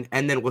 7,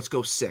 and then let's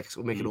go 6.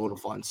 We'll make it a little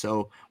fun.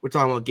 So we're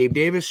talking about Gabe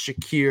Davis,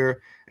 Shakir,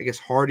 I guess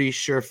Hardy,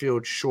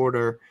 Sherfield,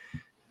 Shorter,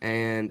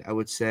 and I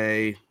would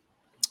say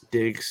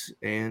Diggs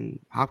and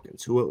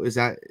Hopkins. Who is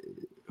that?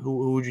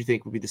 Who would you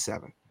think would be the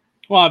 7?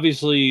 Well,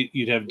 obviously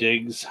you'd have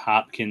Diggs,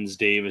 Hopkins,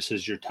 Davis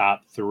as your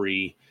top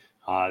 3.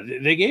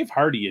 They gave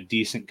Hardy a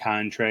decent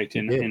contract,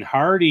 and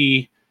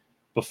Hardy,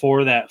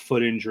 before that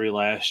foot injury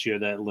last year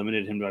that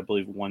limited him to, I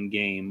believe, 1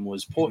 game,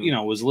 was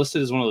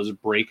listed as one of those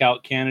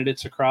breakout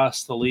candidates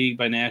across the league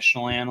by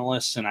national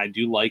analysts. And I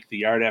do like the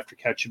yard after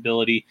catch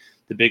ability,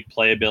 the big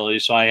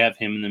playability. So I have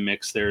him in the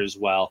mix there as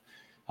well.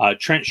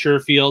 Trent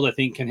Sherfield, I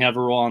think, can have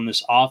a role on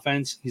this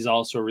offense. He's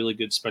also a really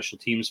good special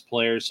teams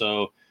player.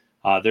 So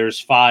there's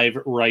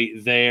 5 right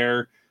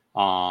there.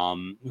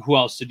 Who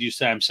else did you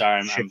say? I'm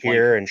sorry.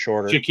 Shakir and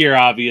Shorter. Shakir,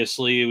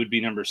 obviously, it would be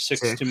number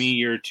 6 to me,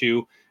 year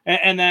 2.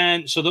 And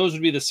then, so those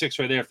would be the 6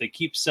 right there. If they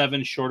keep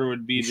 7, Shorter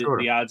would be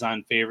the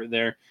odds-on favorite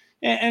there.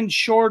 And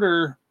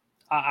Shorter,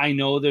 I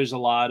know there's a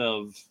lot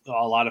of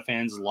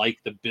fans like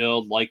the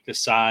build, like the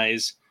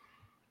size.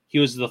 He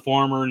was the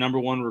former number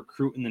 1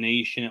 recruit in the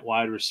nation at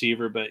wide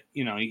receiver, but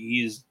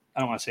he's,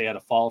 I don't want to say he had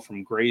a fall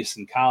from grace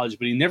in college,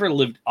 but he never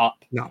lived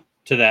up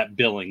to that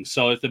billing.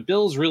 So if the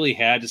Bills really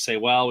had to say,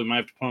 well, we might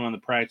have to put him on the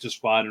practice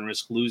squad and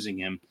risk losing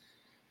him,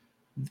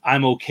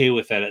 I'm okay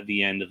with that at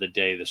the end of the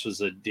day. This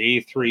was a day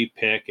 3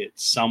 pick.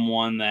 It's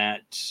someone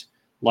that,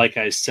 like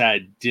I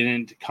said,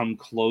 didn't come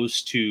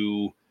close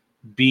to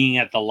being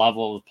at the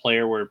level of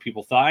player where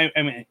people thought.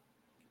 I mean,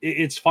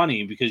 it's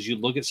funny because you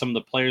look at some of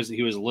the players that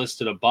he was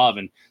listed above,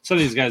 and some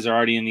of these guys are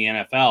already in the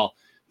NFL.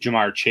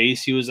 Jamar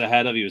Chase, he was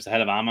ahead of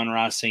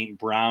Amon-Ra St.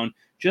 Brown,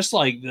 just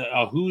like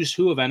a who's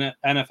who of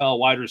NFL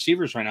wide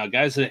receivers right now,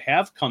 guys that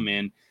have come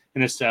in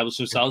and established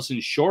themselves.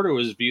 And Shorter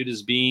was viewed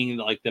as being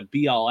like the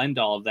be-all,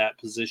 end-all of that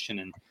position.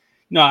 And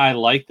I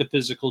like the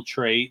physical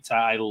traits.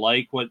 I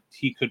like what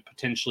he could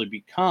potentially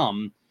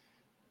become,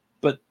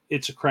 but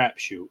it's a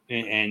crapshoot,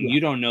 and you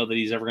don't know that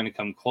he's ever going to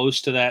come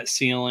close to that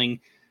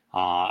ceiling.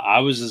 I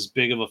was as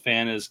big of a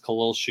fan as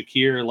Khalil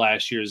Shakir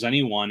last year as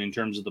anyone in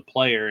terms of the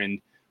player, and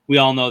we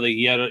all know that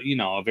he had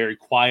a very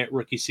quiet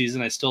rookie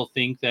season. I still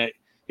think that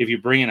if you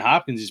bring in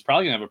Hopkins, he's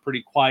probably going to have a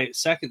pretty quiet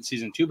second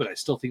season too, but I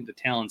still think the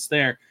talent's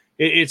there.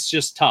 It's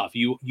just tough.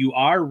 You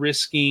are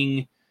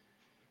risking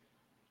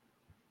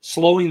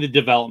slowing the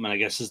development, I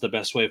guess is the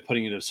best way of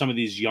putting it, of some of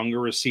these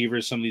younger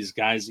receivers, some of these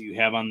guys that you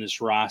have on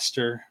this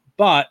roster.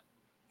 But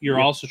you're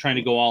also trying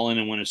to go all in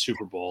and win a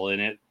Super Bowl.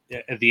 And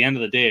at the end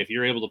of the day, if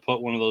you're able to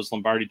put one of those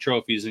Lombardi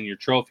trophies in your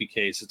trophy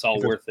case, it's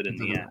all worth it in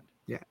the end.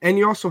 Yeah. And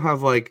you also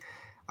have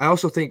I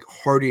also think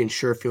Hardy and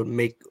Sherfield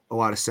make a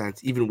lot of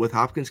sense, even with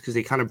Hopkins, because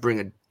they kind of bring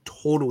a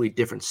totally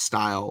different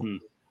style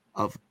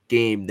of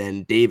game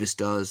than Davis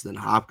does, than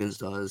Hopkins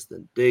does,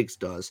 than Diggs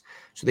does.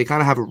 So they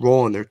kind of have a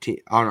role in their team,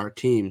 on our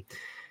team.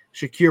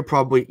 Shakir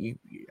probably,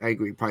 I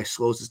agree, probably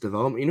slows his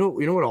development. You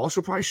know what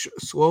also probably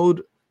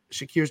slowed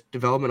Shakir's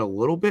development a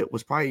little bit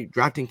was probably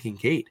drafting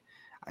Kincaid.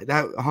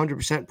 That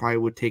 100% probably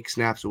would take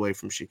snaps away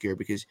from Shakir,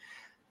 because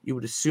you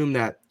would assume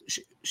that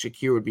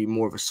Shakir would be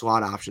more of a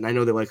slot option. I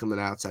know they like him on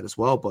the outside as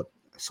well, but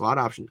a slot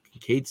option,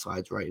 Kincaid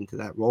slides right into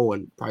that role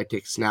and probably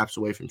takes snaps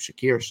away from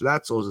Shakir. So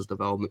that slows his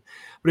development.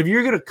 But if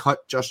you're going to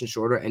cut Justin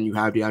Shorter and you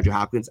have DeAndre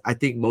Hopkins, I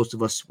think most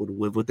of us would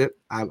live with it.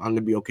 I'm going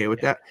to be okay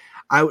with that.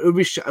 It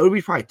would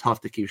be probably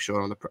tough to keep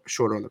Shorter on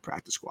the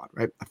practice squad,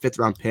 right? A 5th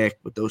round pick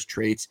with those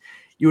traits.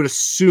 You would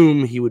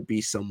assume he would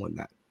be someone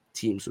that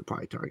teams would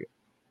probably target.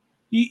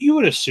 You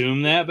would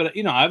assume that, but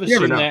I've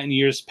assumed that in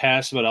years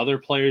past about other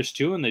players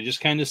too, and they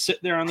just kind of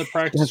sit there on the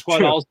practice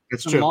squad all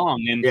season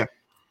long.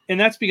 And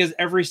that's because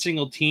every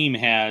single team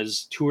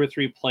has 2 or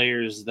 3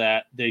 players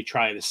that they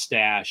try to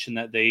stash and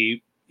that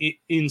they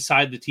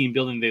inside the team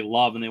building they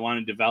love and they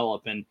want to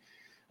develop. And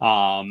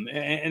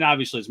And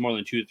obviously it's more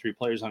than 2 to 3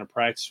 players on a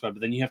practice squad,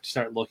 but then you have to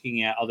start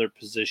looking at other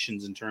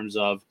positions in terms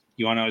of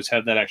you want to always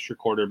have that extra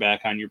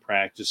quarterback on your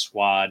practice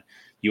squad.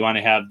 You want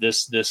to have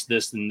this,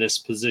 and this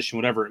position,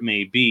 whatever it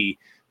may be,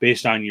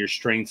 based on your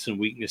strengths and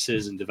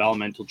weaknesses and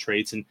developmental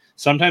traits. And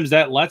sometimes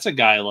that lets a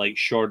guy like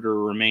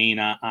Shorter remain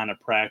on a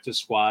practice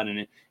squad.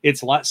 And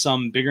it's let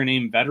some bigger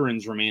name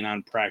veterans remain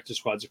on practice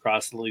squads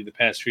across the league the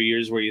past few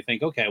years where you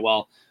think, okay,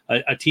 well,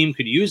 a team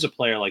could use a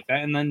player like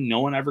that. And then no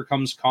one ever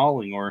comes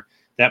calling, or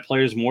that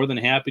player is more than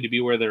happy to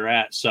be where they're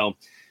at. So,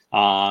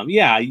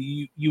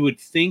 you would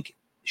think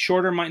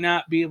Shorter might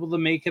not be able to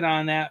make it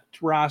on that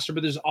roster,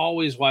 but there's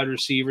always wide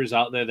receivers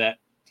out there that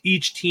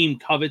each team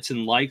covets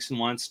and likes and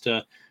wants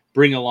to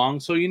bring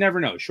along. So you never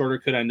know. Shorter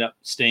could end up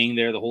staying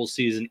there the whole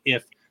season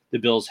if the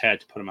Bills had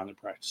to put him on the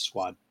practice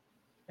squad.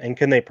 And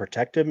can they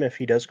protect him if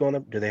he does go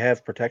on? Do they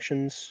have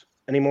protections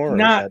anymore? Or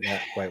Not, is that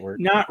not quite work?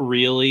 Not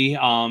really.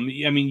 I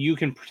mean, you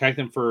can protect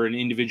them for an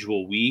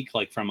individual week,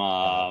 like from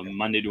a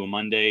Monday to a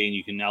Monday, and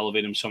you can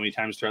elevate them so many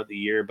times throughout the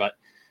year. But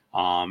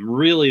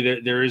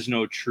really, there is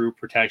no true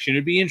protection.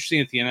 It'd be interesting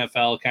if the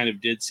NFL kind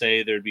of did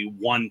say there'd be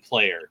one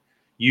player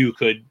you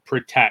could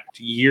protect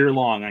year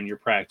long on your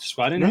practice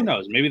squad. And who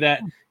knows, maybe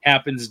that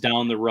happens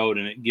down the road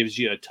and it gives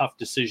you a tough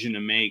decision to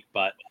make.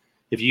 But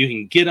if you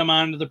can get them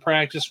onto the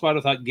practice squad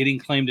without getting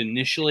claimed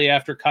initially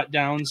after cut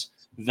downs,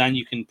 then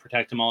you can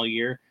protect them all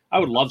year. I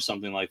would love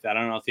something like that. I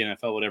don't know if the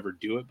NFL would ever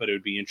do it, but it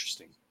would be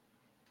interesting.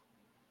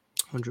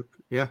 100.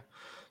 Yeah.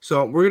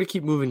 So we're going to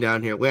keep moving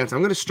down here. Lance, I'm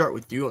going to start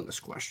with you on this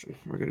question.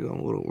 We're going to go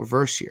a little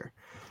reverse here.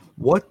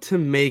 What to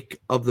make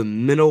of the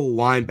middle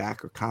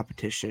linebacker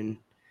competition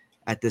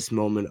at this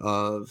moment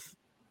of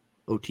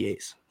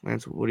OTAs?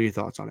 Lance, what are your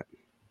thoughts on it?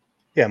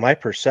 Yeah, my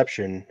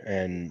perception,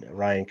 and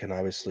Ryan can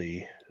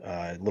obviously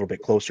a little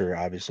bit closer,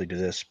 obviously, to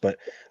this, but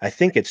I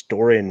think it's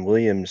Dorian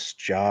Williams'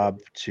 job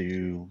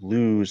to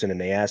lose in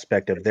an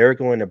aspect of they're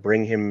going to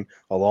bring him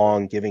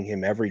along, giving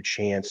him every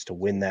chance to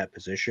win that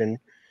position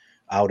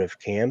out of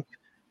camp.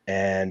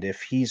 And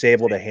if he's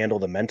able to handle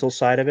the mental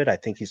side of it, I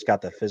think he's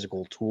got the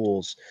physical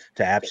tools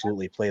to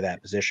absolutely play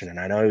that position. And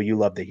I know you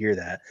love to hear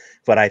that,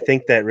 but I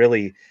think that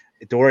really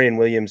Dorian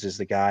Williams is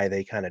the guy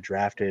they kind of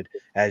drafted,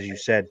 as you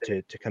said,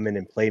 to come in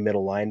and play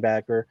middle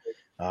linebacker.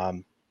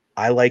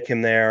 I like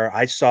him there.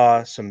 I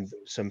saw some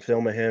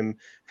film of him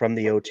from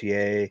the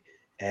OTA,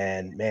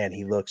 and man,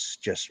 he looks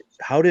just.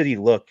 How did he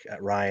look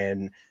at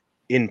Ryan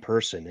in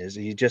person?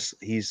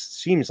 He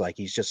seems like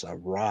he's just a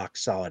rock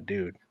solid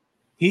dude.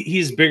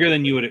 He's bigger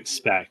than you would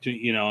expect,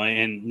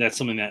 and that's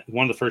something that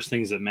one of the first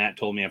things that Matt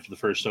told me after the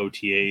first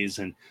OTAs,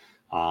 and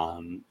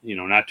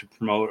not to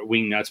promote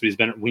wing nuts, but he's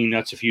been at wing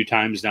nuts a few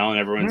times now, and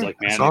everyone's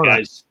like, man,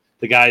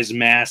 the guy's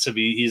massive.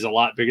 He's a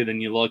lot bigger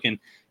than you look, and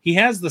he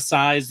has the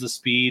size, the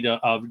speed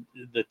of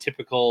the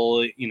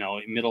typical,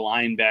 middle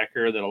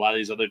linebacker that a lot of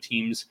these other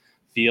teams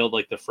field,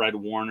 like the Fred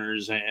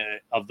Warners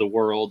of the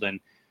world. And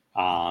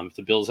if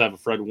the Bills have a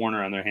Fred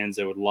Warner on their hands,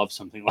 they would love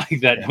something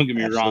like that. Yeah, don't get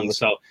me wrong.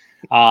 So,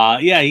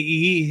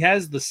 he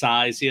has the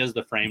size, he has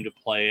the frame to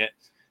play it.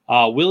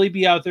 Will he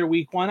be out there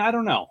week one? I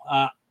don't know.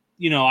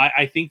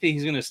 I think that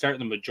he's going to start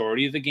the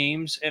majority of the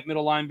games at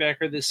middle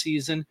linebacker this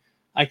season.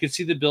 I could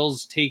see the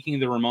Bills taking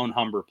the Ramon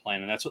Humber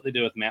plan, and that's what they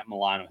did with Matt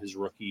Milano his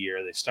rookie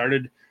year. They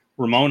started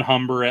Ramon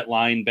Humber at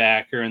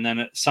linebacker, and then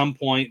at some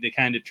point they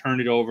kind of turned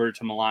it over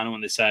to Milano,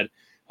 and they said,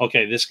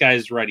 okay, this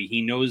guy's ready.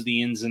 He knows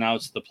the ins and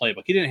outs of the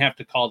playbook. He didn't have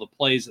to call the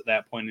plays at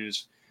that point in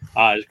his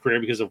career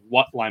because of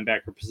what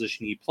linebacker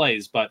position he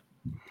plays, but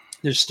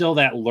there's still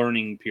that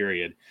learning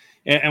period.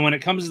 And when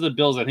it comes to the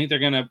Bills, I think they're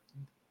going to –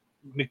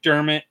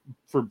 McDermott,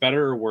 for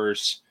better or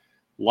worse,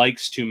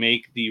 likes to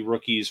make the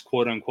rookies,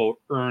 quote unquote,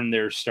 earn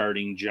their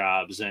starting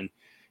jobs. And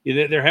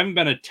there haven't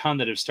been a ton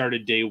that have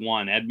started day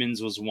one.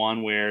 Edmonds was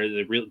one where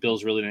the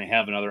Bills really didn't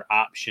have another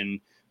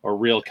option or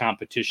real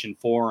competition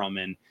for them.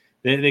 And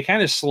they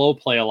kind of slow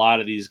play a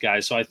lot of these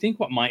guys. So I think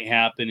what might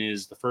happen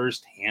is the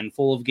first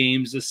handful of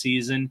games this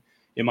season,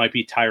 it might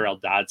be Tyrell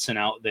Dodson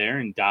out there.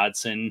 And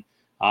Dodson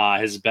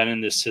has been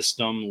in this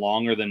system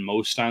longer than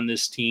most on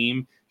this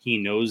team. He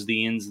knows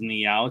the ins and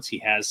the outs. He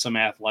has some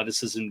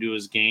athleticism to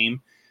his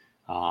game.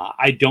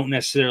 I don't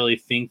necessarily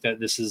think that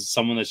this is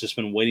someone that's just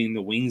been waiting in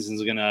the wings and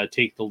is going to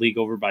take the league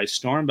over by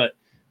storm. But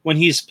when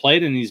he's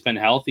played and he's been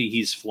healthy,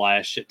 he's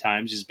flashed at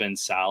times. He's been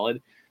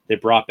solid. They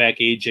brought back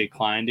A.J.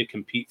 Klein to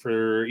compete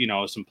for,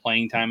 some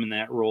playing time in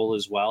that role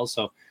as well.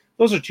 So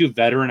those are two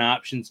veteran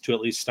options to at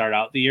least start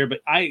out the year.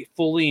 But I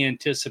fully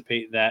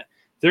anticipate that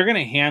they're going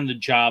to hand the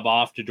job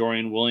off to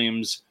Dorian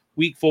Williams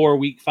week 4,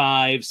 week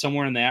 5,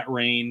 somewhere in that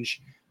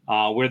range,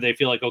 where they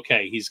feel like,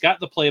 okay, he's got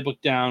the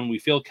playbook down. We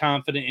feel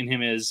confident in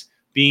him as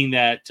being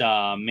that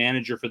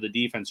manager for the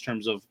defense in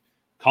terms of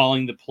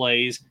calling the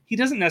plays. He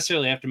doesn't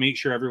necessarily have to make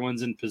sure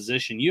everyone's in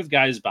position. You have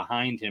guys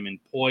behind him in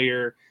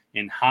Poyer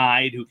and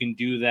Hyde who can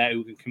do that,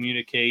 who can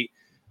communicate.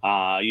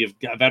 You have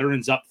got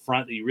veterans up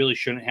front that you really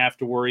shouldn't have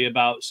to worry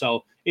about.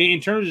 So in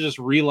terms of just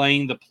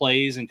relaying the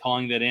plays and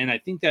calling that in, I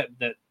think that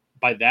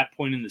by that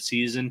point in the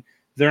season,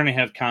 they're going to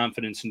have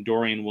confidence in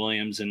Dorian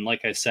Williams. And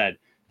like I said,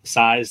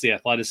 size, the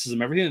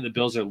athleticism, everything that the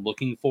Bills are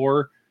looking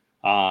for.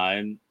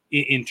 And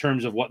in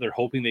terms of what they're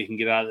hoping they can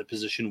get out of the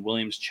position,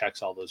 Williams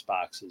checks all those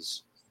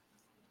boxes.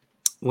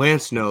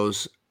 Lance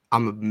knows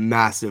I'm a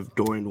massive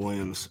Dorian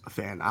Williams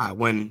fan.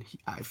 When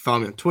I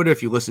found me on Twitter,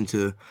 if you listen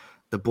to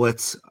the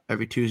Blitz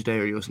every Tuesday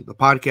or you listen to the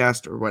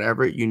podcast or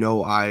whatever,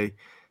 I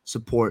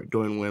support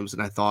Dorian Williams.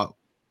 And I thought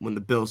when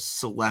the Bills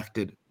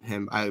selected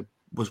him, I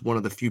was one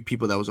of the few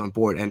people that was on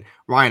board. And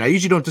Ryan, I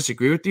usually don't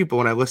disagree with you, but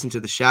when I listened to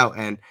the shout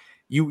and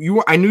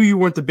I knew you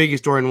weren't the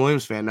biggest Dorian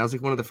Williams fan. That was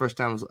like one of the first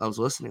times I was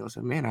listening. I was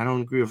like, man, I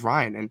don't agree with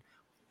Ryan. And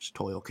it's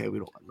totally okay.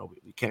 We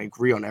can't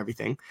agree on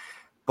everything.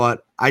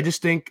 But I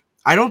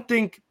don't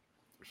think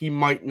he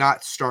might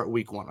not start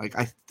week one. Like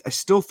I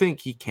still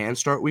think he can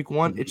start week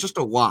one. It's just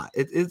a lot.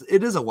 It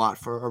is a lot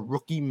for a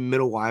rookie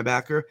middle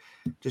linebacker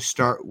to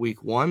start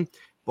week one.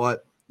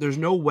 But there's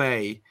no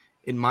way,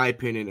 in my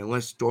opinion,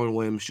 unless Dorian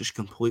Williams just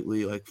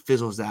completely like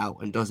fizzles out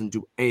and doesn't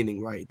do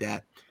anything right,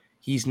 that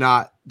he's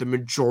not the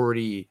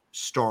majority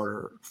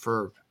starter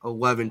for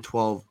 11,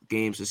 12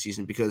 games this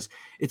season, because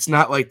it's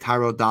not like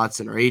Tyrell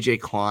Dodson or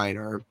AJ Klein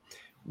or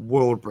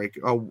world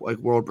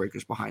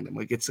breakers behind him.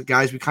 Like, it's the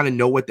guys we kind of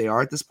know what they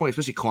are at this point,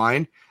 especially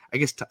Klein. I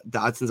guess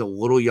Dodson's a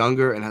little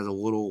younger and has a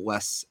little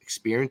less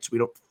experience. We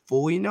don't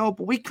fully know,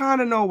 but we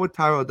kind of know what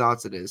Tyrell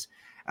Dodson is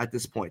at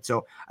this point.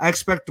 So I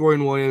expect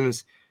Dorian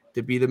Williams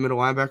to be the middle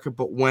linebacker.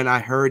 But when I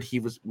heard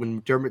when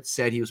Dermott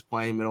said he was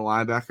playing middle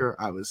linebacker,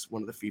 I was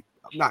one of the few,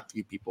 not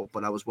few people,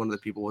 but I was one of the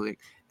people like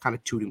kind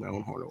of tooting my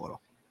own horn a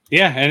little.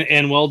 Yeah,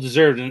 and well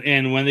deserved.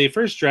 And when they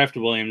first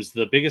drafted Williams,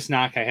 the biggest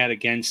knock I had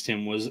against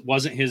him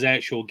wasn't his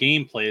actual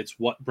gameplay. It's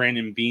what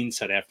Brandon Beane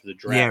said after the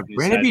draft. Yeah,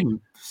 Brandon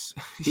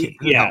Beane.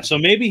 Yeah, so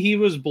maybe he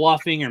was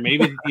bluffing, or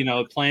maybe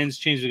plans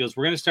changed. He goes,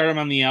 we're going to start him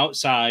on the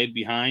outside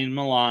behind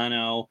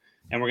Milano,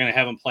 and we're going to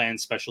have him play on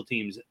special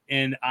teams.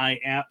 And I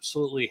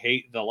absolutely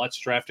hate the let's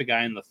draft a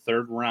guy in the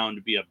third round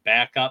to be a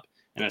backup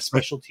and a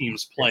special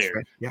teams player.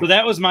 Right, yeah. So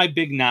that was my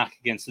big knock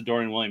against the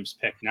Dorian Williams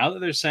pick. Now that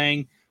they're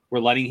saying we're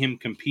letting him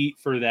compete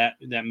for that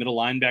middle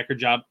linebacker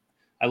job,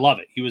 I love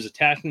it. He was a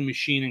tackling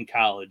machine in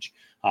college.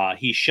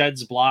 He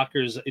sheds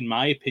blockers, in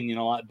my opinion,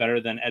 a lot better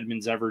than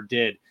Edmonds ever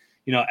did.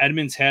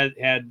 Edmonds had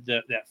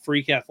that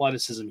freak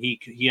athleticism.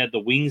 He had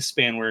the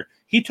wingspan where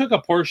he took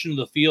a portion of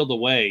the field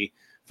away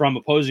from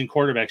opposing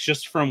quarterbacks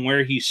just from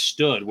where he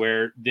stood,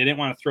 where they didn't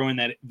want to throw in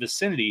that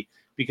vicinity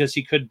because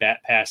he could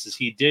bat passes.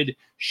 He did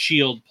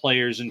shield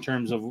players in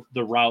terms of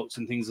the routes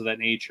and things of that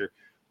nature.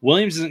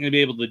 Williams isn't going to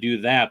be able to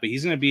do that, but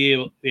he's going to be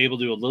able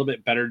to do a little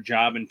bit better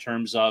job in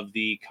terms of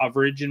the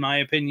coverage, in my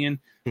opinion,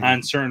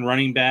 on certain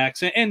running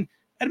backs. And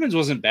Edmonds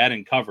wasn't bad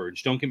in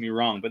coverage, don't get me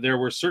wrong, but there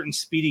were certain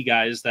speedy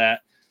guys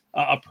that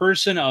a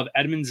person of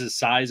Edmonds'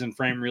 size and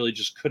frame really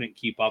just couldn't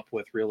keep up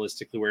with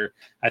realistically, where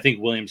I think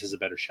Williams has a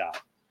better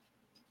shot.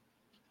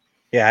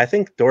 Yeah, I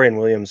think Dorian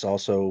Williams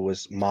also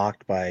was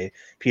mocked by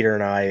Peter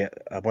and I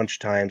a bunch of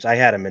times. I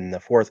had him in the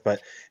fourth,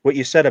 but what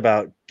you said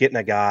about getting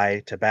a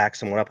guy to back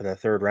someone up in the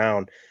third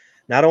round,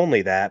 not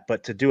only that,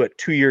 but to do it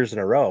 2 years in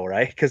a row,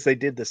 right? Because they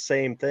did the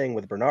same thing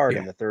with Bernard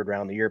in the third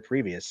round the year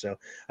previous. So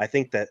I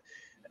think that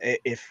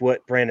if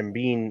what Brandon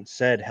Beane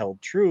said held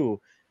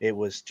true, it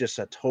was just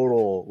a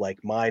total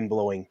like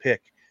mind-blowing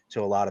pick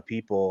to a lot of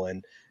people.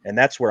 And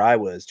that's where I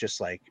was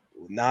just like,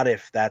 not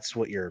if that's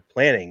what you're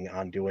planning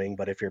on doing,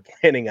 but if you're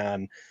planning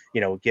on,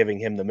 giving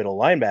him the middle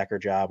linebacker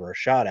job or a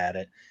shot at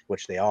it,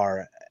 which they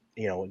are,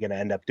 going to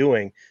end up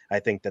doing,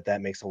 I think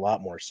that makes a lot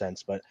more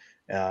sense. But,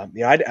 I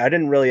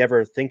didn't really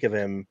ever think of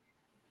him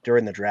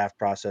during the draft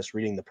process,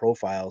 reading the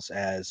profiles,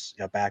 as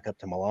a backup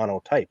to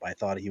Milano type. I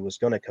thought he was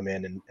going to come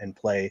in and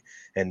play,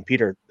 and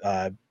Peter,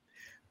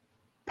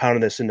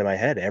 pounding this into my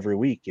head every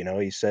week.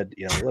 He said,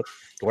 look,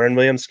 Dorian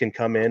Williams can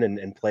come in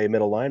and play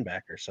middle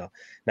linebacker. So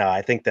now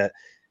I think that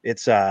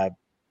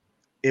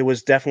it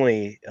was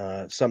definitely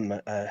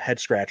a head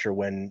scratcher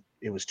when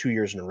it was 2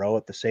 years in a row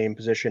at the same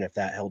position, if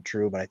that held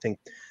true. But I think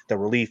the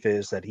relief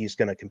is that he's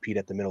going to compete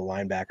at the middle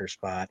linebacker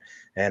spot.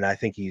 And I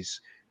think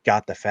he's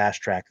got the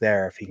fast track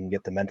there if he can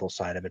get the mental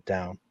side of it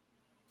down.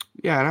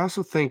 Yeah. And I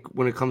also think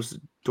when it comes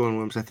to Dorian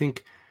Williams, I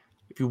think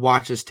if you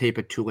watch his tape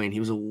at Tulane, he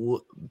was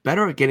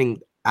better at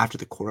getting after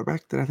the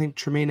quarterback than I think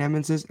Tremaine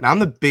Edmonds is. And I'm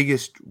one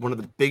of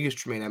the biggest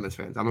Tremaine Edmonds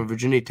fans. I'm a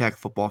Virginia Tech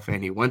football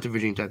fan. He went to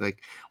Virginia Tech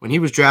like when he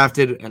was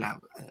drafted, and I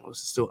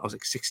was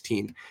like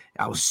 16.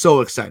 I was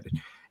so excited.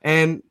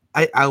 And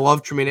I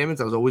love Tremaine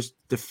Edmonds. I was always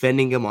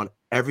defending him on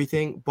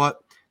everything, but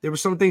there were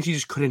some things he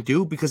just couldn't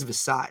do because of his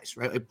size,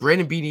 right? Like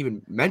Brandon Beane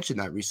even mentioned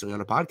that recently on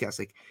a podcast.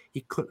 Like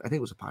he couldn't, I think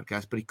it was a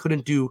podcast, but he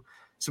couldn't do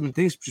some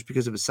things just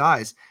because of his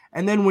size.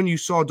 And then when you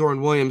saw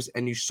Dorian Williams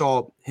and you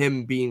saw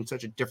him being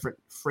such a different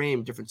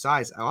frame, different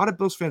size, a lot of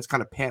Bills fans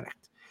kind of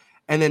panicked.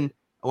 And then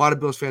a lot of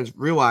Bills fans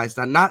realized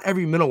that not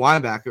every middle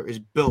linebacker is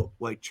built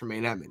like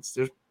Tremaine Edmonds.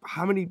 There's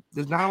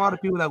not a lot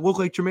of people that look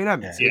like Tremaine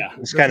Edmonds. Yeah.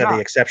 It's kind of the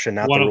exception,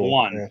 not one the of rule.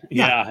 one.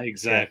 Yeah,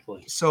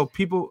 exactly. So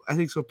people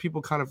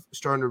kind of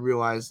starting to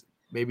realize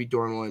maybe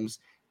Dorian Williams,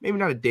 maybe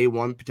not a day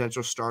one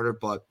potential starter,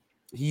 but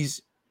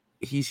he's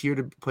here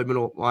to play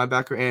middle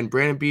linebacker, and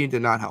Brandon Beane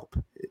did not help.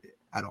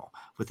 at all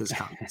with his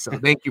comments. So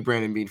thank you,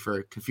 Brandon Bean,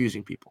 for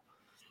confusing people.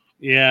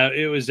 Yeah,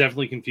 it was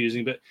definitely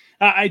confusing, but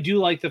I do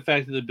like the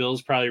fact that the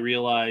Bills probably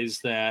realize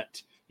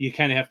that you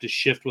kind of have to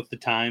shift with the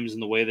times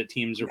and the way that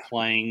teams are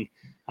playing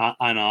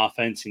on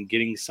offense, and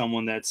getting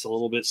someone that's a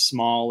little bit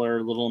smaller,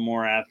 a little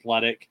more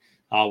athletic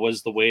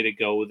was the way to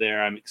go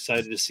there. I'm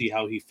excited to see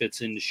how he fits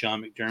into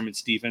Sean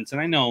McDermott's defense.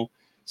 And I know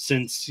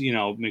since,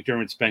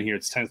 McDermott's been here,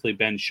 it's technically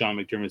been Sean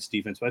McDermott's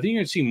defense, but I think you're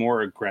going to see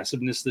more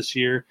aggressiveness this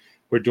year,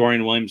 where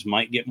Dorian Williams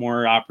might get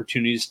more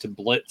opportunities to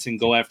blitz and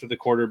go after the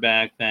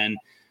quarterback than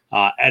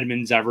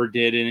Edmonds ever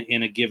did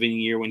in a given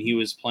year when he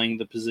was playing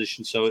the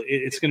position. So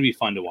it's going to be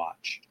fun to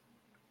watch.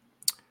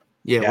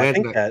 Yeah, I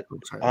think that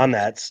on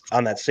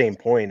that same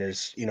point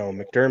is,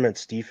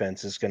 McDermott's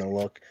defense is going to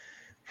look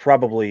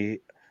probably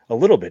a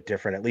little bit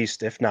different, at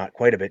least if not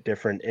quite a bit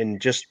different. And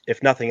just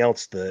if nothing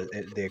else, the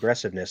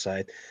aggressiveness.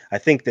 I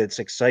think that's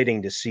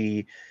exciting to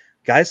see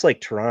guys like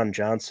Teron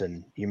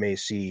Johnson. You may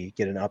see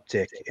get an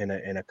uptick in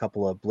a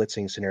couple of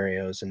blitzing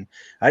scenarios, and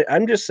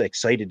I'm just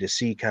excited to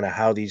see kind of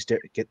how these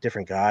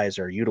different guys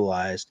are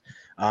utilized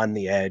on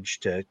the edge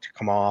to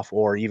come off,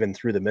 or even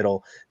through the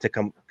middle to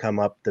come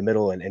up the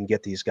middle and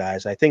get these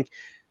guys. I think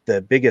the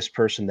biggest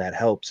person that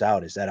helps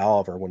out is Ed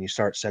Oliver. When you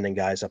start sending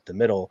guys up the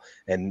middle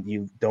and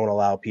you don't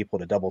allow people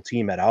to double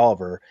team Ed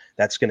Oliver,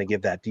 that's going to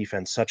give that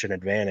defense such an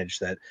advantage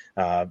that,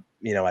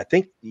 I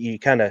think you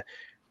kind of,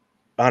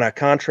 on a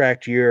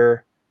contract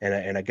year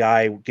and a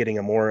guy getting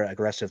a more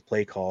aggressive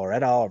play caller,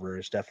 Ed Oliver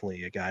is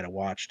definitely a guy to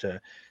watch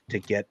to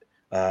get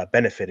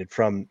benefited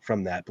from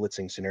that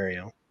blitzing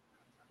scenario.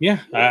 Yeah,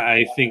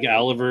 I think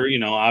Oliver,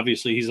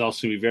 obviously he's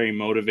also going to be very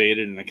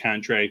motivated in a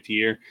contract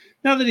year.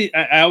 Now that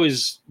I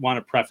always want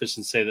to preface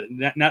and say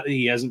that not that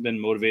he hasn't been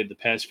motivated the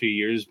past few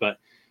years, but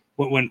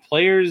when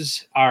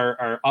players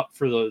are up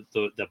for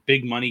the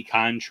big money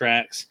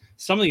contracts,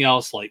 something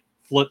else like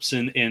flips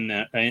in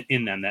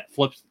them, that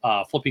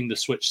flipping the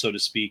switch, so to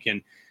speak.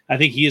 And I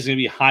think he is going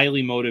to be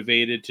highly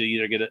motivated to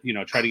either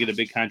try to get a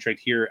big contract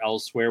here or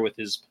elsewhere with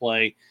his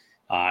play.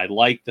 I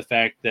like the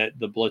fact that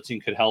the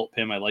blitzing could help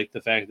him. I like the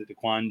fact that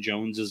Daquan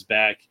Jones is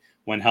back.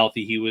 When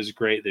healthy, he was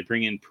great. They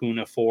bring in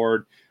Poona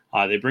Ford.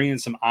 They bring in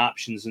some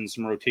options and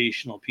some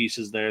rotational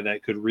pieces there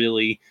that could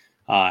really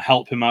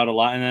help him out a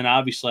lot. And then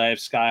obviously I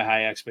have sky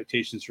high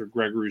expectations for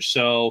Greg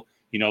Rousseau.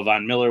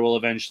 Von Miller will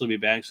eventually be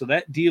back. So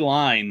that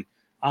D-line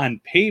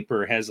on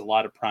paper has a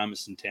lot of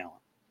promise and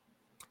talent.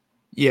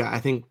 Yeah, I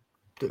think,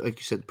 like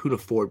you said, Poona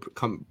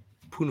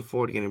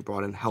Ford getting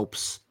brought in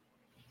helps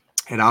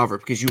Ed Oliver,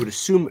 because you would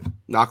assume,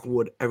 knock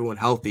wood, everyone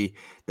healthy,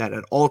 that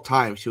at all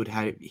times he would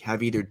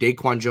have either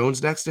Daquan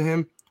Jones next to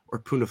him or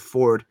Poona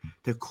Ford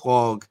to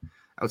clog,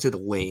 I would say, the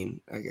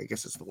lane. I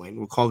guess it's the lane.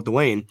 We'll clog the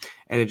lane,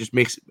 and it just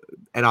makes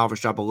Ed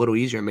Oliver's job a little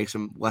easier and makes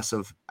him less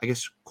of, I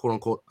guess, quote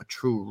unquote, a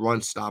true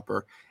run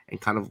stopper,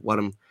 and kind of let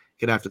him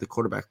get after the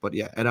quarterback. But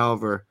yeah, Ed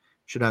Oliver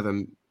should have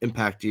an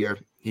impact year.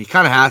 He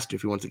kind of has to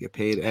if he wants to get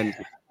paid, and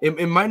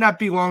it might not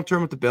be long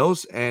term with the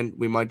Bills, and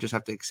we might just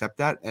have to accept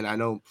that. And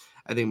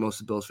I think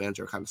most of the Bills fans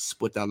are kind of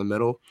split down the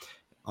middle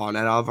on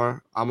Ed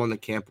Oliver. I'm on the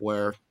camp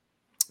where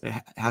it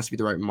has to be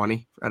the right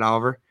money for Ed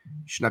Oliver.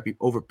 You should not be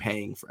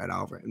overpaying for Ed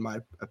Oliver, in my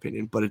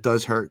opinion. But it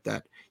does hurt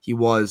that he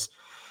was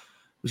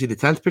he the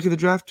 10th pick of the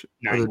draft?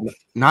 9.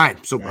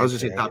 So I was going to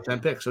say top 10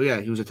 pick. So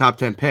yeah, he was a top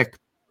 10 pick.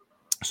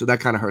 So that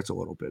kind of hurts a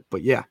little bit.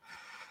 But yeah.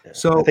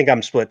 So I think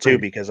I'm split too,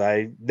 because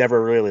I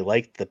never really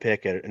liked the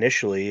pick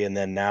initially, and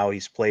then now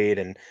he's played,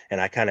 and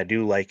I kind of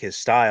do like his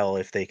style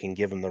if they can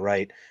give him the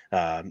right,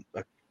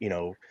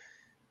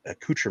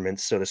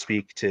 accoutrements, so to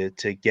speak, to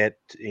get,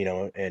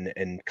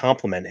 and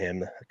compliment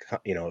him,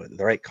 the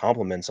right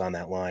compliments on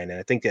that line. And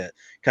I think that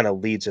kind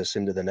of leads us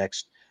into the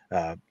next,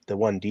 the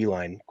one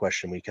D-line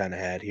question we kind of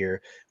had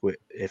here.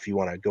 If you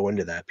want to go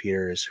into that,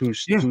 Peter, is who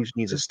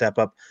needs to step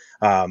up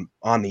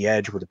on the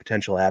edge with the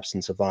potential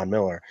absence of Von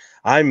Miller.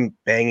 I'm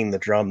banging the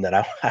drum that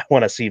I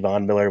want to see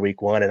Von Miller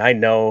week 1, and I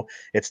know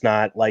it's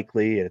not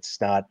likely.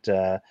 It's not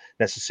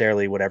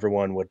necessarily what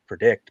everyone would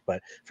predict,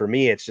 but for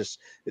me, it's just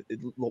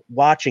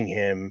watching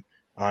him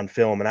on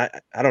film, and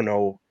I don't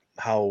know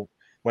how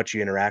much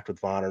you interact with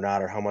Von or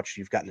not, or how much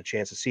you've gotten a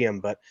chance to see him,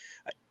 but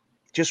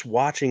just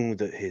watching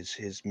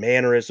his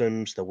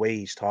mannerisms, the way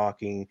he's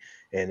talking,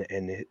 and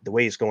the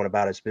way he's going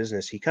about his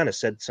business. He kind of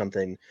said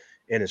something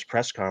in his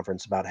press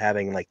conference about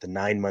having like the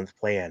 9-month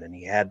plan, and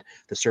he had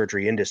the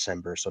surgery in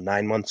December. So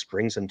 9 months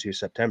brings him to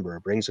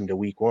September, brings him to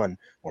week 1,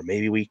 or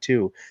maybe week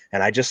 2.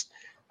 And I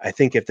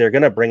think if they're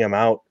going to bring him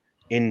out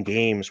in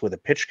games with a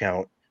pitch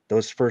count,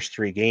 those first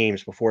 3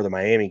 games before the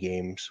Miami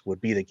games would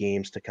be the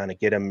games to kind of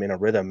get him in a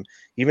rhythm,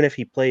 even if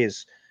he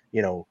plays,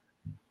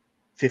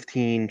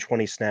 15,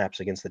 20 snaps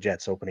against the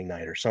Jets opening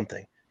night or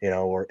something,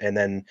 and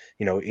then,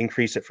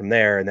 increase it from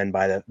there. And then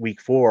by the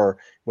week 4,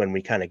 when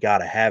we kind of got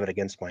to have it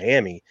against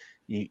Miami,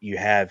 you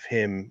have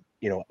him,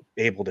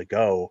 able to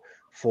go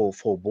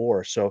full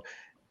bore. So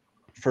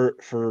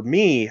for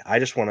me, I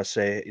just want to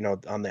say,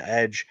 on the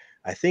edge,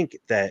 I think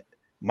that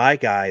My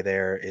guy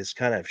there is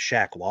kind of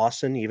Shaq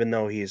Lawson, even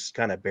though he's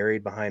kind of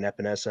buried behind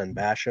Epinesa and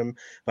Basham.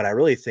 But I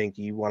really think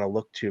you want to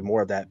look to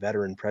more of that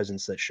veteran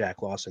presence that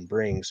Shaq Lawson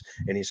brings.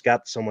 And he's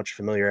got so much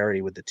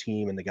familiarity with the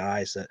team and the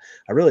guys that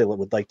I really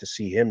would like to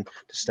see him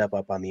to step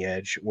up on the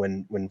edge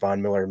when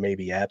Von Miller may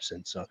be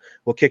absent. So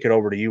we'll kick it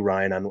over to you,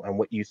 Ryan, on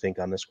what you think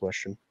on this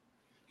question.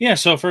 Yeah,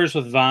 so first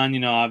with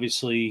Von,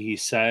 obviously he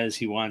says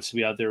he wants to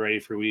be out there ready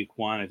for week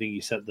 1. I think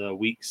he said the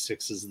week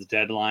 6 is the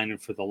deadline,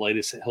 and for the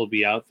latest that he'll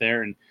be out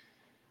there. And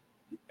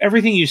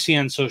everything you see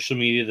on social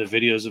media, the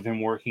videos of him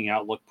working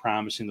out look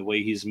promising. The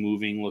way he's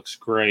moving looks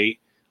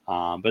great.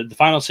 But the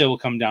final say will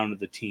come down to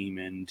the team.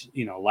 And,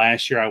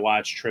 last year I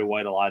watched Trey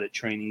White a lot at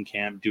training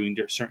camp doing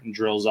certain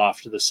drills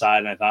off to the side.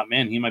 And I thought,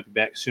 man, he might be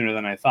back sooner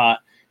than I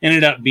thought.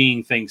 Ended up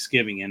being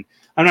Thanksgiving. And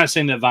I'm not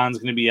saying that Von's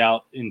going to be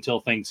out until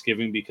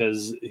Thanksgiving,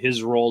 because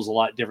his role is a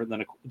lot different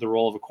than the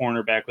role of a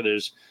cornerback, where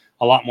there's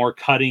a lot more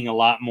cutting, a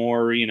lot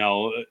more,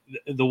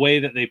 the way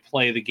that they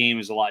play the game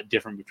is a lot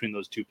different between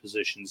those two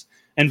positions.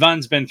 And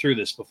Von's been through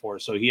this before,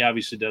 so he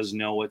obviously does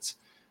know what's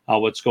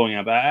going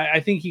on. But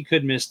I think he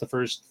could miss the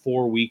first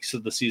 4 weeks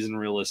of the season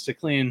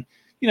realistically. And,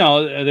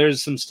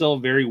 there's some still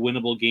very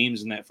winnable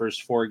games in that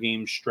first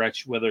 4-game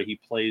stretch, whether he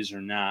plays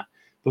or not.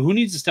 But who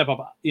needs to step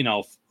up,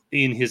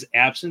 in his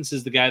absence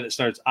is the guy that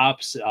starts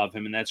opposite of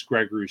him, and that's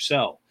Greg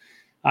Rousseau.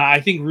 I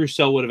think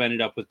Rousseau would have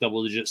ended up with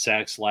double-digit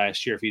sacks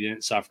last year if he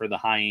didn't suffer the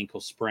high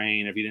ankle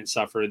sprain, if he didn't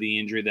suffer the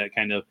injury that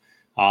kind of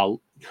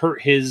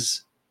hurt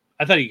his –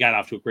 I thought he got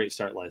off to a great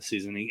start last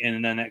season,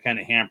 and then that kind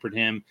of hampered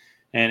him,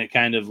 and it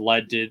kind of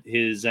led to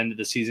his end of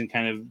the season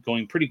kind of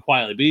going pretty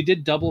quietly. But he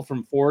did double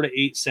from 4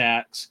 to 8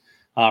 sacks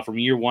from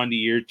year 1 to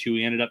year 2.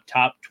 He ended up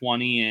top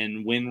 20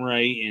 in win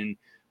rate and,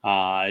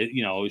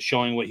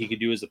 showing what he could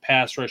do as a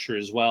pass rusher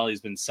as well.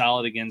 He's been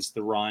solid against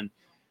the run.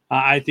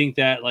 I think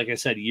that, like I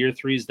said, year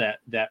 3 is that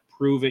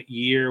prove it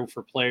year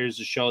for players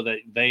to show that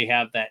they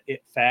have that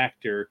it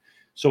factor.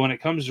 So when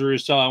it comes to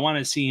Rousseau, I want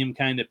to see him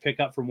kind of pick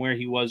up from where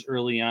he was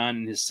early on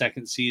in his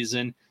second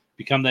season,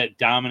 become that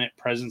dominant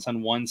presence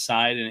on one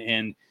side.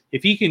 And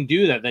if he can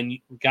do that, then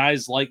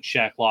guys like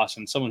Shaq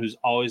Lawson, someone who's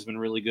always been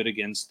really good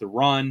against the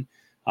run,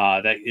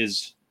 that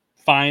is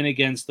fine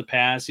against the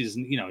pass. He's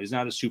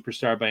not a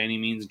superstar by any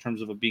means in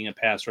terms of being a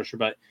pass rusher,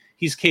 but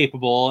he's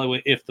capable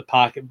if the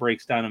pocket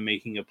breaks down and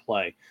making a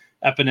play.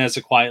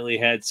 Epinesa quietly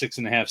had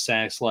 6.5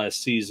 sacks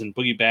last season.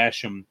 Boogie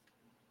Basham,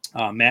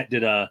 Matt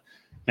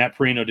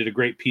Perino did a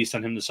great piece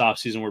on him this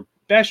offseason, where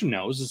Basham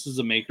knows this is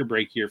a make or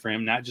break year for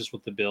him, not just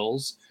with the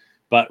Bills,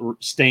 but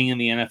staying in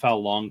the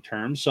NFL long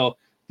term. So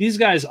these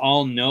guys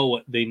all know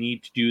what they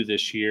need to do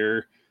this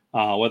year.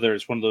 Whether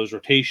it's one of those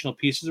rotational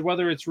pieces or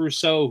whether it's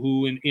Rousseau,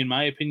 who, in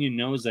my opinion,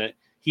 knows that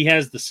he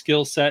has the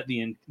skill set,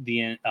 the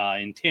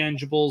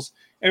intangibles,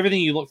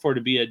 everything you look for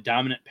to be a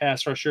dominant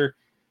pass rusher.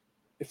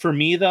 For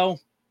me, though,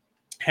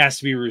 has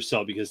to be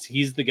Rousseau, because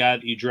he's the guy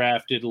that you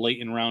drafted late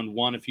in round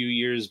 1 a few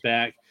years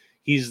back.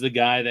 He's the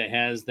guy that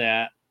has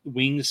that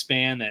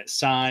wingspan, that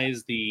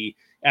size, the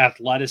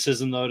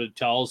athleticism, though,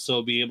 to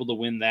also be able to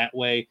win that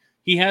way.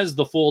 He has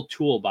the full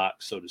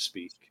toolbox, so to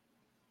speak.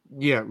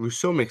 Yeah,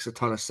 Rousseau makes a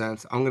ton of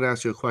sense. I'm going to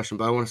ask you a question,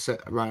 but I want to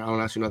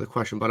ask you another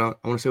question, but I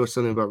want to say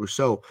something about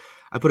Rousseau.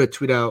 I put a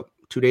tweet out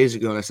 2 days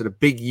ago, and I said a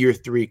big year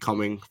 3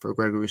 coming for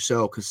Greg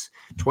Rousseau, because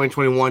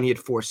 2021, he had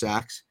 4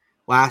 sacks.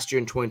 Last year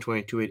in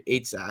 2022, he had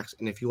 8 sacks.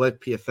 And if you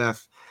like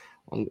PFF,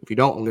 if you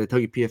don't, I'm going to tell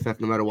you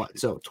PFF no matter what.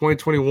 So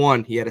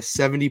 2021, he had a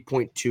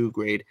 70.2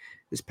 grade.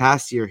 This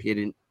past year, he had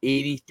an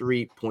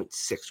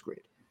 83.6 grade.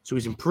 So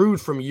he's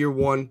improved from year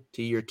 1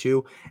 to year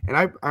 2. And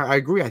I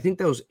agree. I think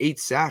those 8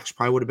 sacks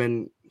probably would have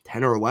been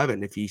 10 or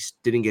 11 if he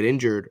didn't get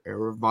injured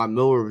or Von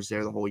Miller was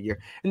there the whole year.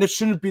 And that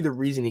shouldn't be the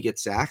reason he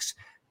gets sacks,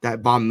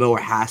 that Von Miller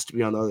has to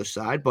be on the other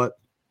side. But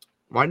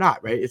why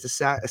not, right? It's a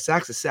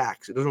sack's a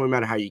sack. So it doesn't really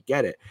matter how you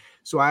get it.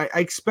 So I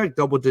expect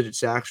double-digit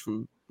sacks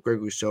from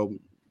Greg Rousseau,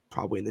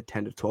 probably in the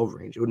 10 to 12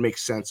 range. It would make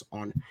sense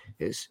on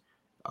his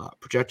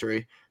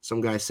trajectory. Some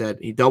guy said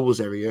he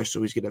doubles every year,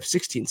 so he's going to have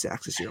 16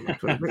 sacks this year. I'm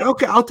like,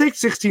 okay, I'll take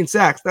 16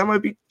 sacks. That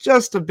might be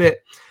just a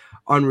bit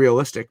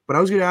unrealistic. But I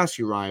was going to ask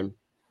you, Ryan,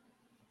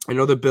 I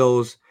know the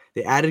Bills,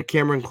 they added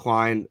Cameron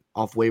Klein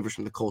off waivers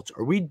from the Colts.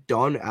 Are we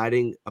done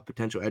adding a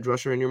potential edge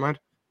rusher in your mind?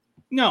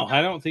 No,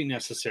 I don't think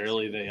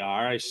necessarily they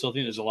are. I still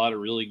think there's a lot of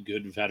really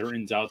good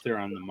veterans out there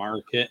on the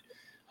market.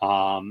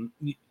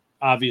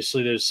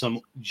 Obviously, there's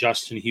some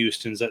Justin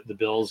Houstons that the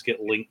Bills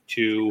get linked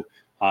to,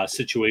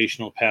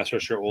 situational pass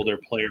rusher, older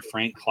player.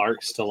 Frank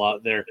Clark's still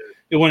out there.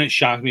 It wouldn't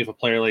shock me if a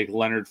player like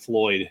Leonard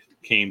Floyd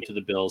came to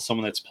the Bills,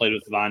 someone that's played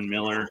with Von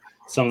Miller,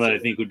 someone that I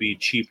think would be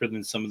cheaper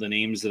than some of the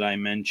names that I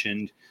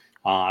mentioned.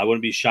 I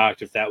wouldn't be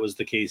shocked if that was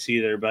the case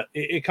either, but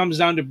it comes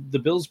down to the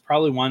Bills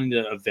probably wanting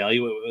to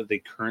evaluate what they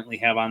currently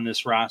have on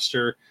this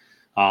roster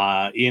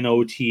in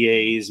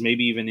OTAs,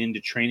 maybe even into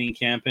training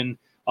camp. And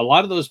a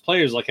lot of those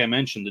players, like I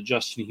mentioned, the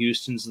Justin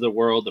Houstons of the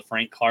world, the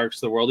Frank Clarks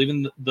of the world,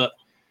 even the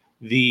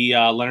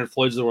Leonard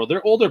Floyds of the world,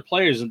 they're older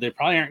players, and they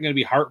probably aren't going to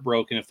be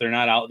heartbroken if they're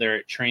not out there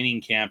at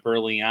training camp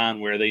early on,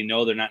 where they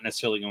know they're not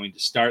necessarily going to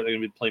start. They're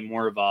going to play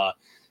more of a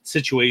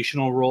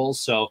situational role.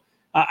 So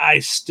I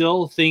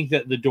still think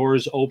that the door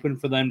is open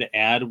for them to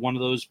add one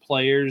of those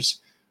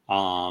players,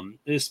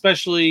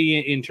 especially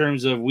in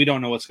terms of we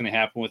don't know what's going to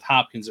happen with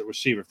Hopkins at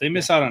receiver. If they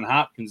miss out on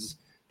Hopkins,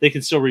 they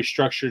can still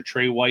restructure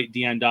Trey White,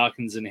 Deion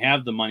Dawkins, and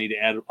have the money to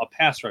add a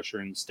pass rusher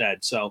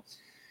instead. So,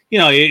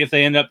 if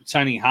they end up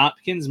signing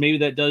Hopkins, maybe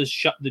that does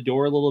shut the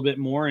door a little bit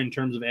more in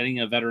terms of adding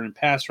a veteran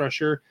pass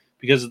rusher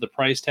because of the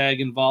price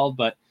tag involved.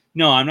 But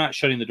no, I'm not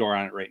shutting the door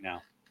on it right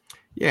now.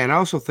 Yeah, and I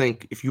also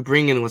think if you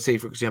bring in, let's say,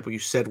 for example, you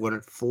said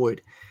Leonard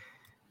Floyd,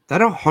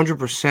 that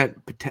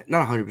 100%,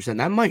 not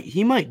 100%,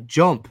 he might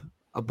jump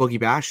a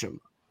Boogie Basham,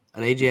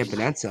 an AJ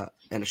Epinesa,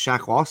 and a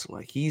Shaq Lawson.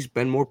 Like, he's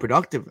been more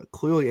productive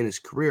clearly in his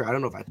career. I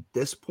don't know if at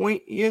this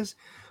point he is,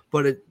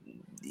 but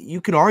you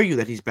can argue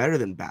that he's better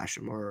than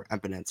Basham or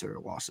Epinesa or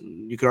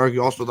Lawson. You could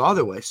argue also the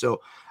other way.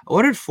 So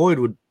Leonard Floyd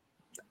would,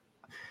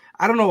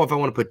 I don't know if I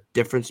want to put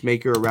difference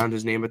maker around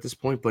his name at this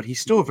point, but he's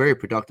still a very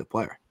productive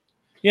player.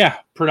 Yeah,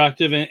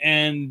 productive.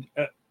 And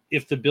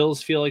if the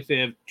Bills feel like they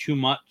have too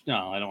much,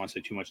 no, I don't want to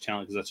say too much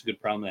talent because that's a good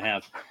problem to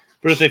have.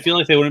 But if they feel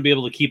like they wouldn't be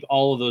able to keep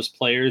all of those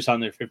players on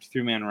their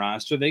 53-man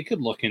roster, they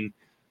could look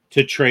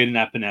to trade an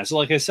Epinesa.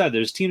 Like I said,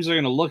 there's teams that are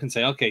going to look and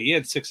say, okay, he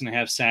had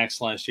 6.5 sacks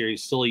last year.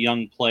 He's still a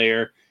young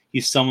player.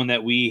 He's someone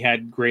that we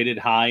had graded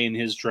high in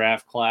his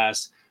draft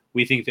class.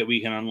 We think that we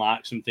can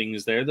unlock some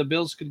things there. The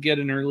Bills could get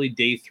an early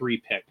day 3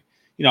 pick.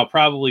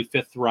 Probably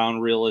 5th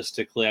round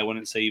realistically. I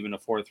wouldn't say even a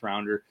 4th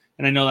rounder.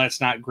 And I know that's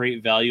not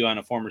great value on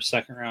a former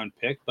 2nd round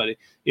pick, but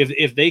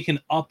if they can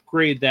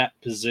upgrade that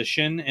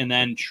position and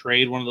then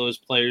trade one of those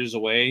players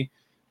away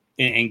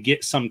and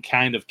get some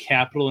kind of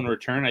capital in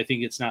return, I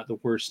think it's not the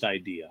worst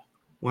idea.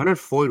 Leonard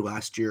Floyd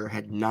last year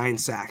had 9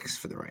 sacks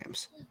for the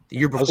Rams. The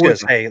year before, I was going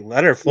to say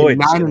Leonard Floyd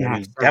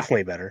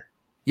definitely better.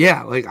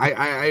 Yeah, like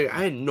I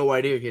had no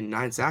idea he had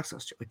 9 sacks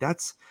last year. Like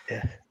that's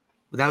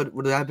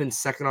would that have been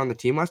 2nd on the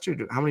team last year?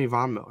 How many did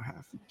Von Miller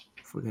have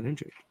before he got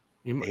injured?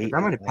 That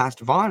might have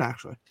passed Von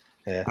actually.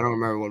 Yeah. I don't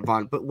remember what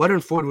Von, but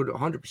Leonard Floyd would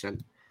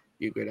 100%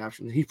 be a great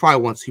option. He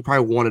probably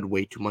wanted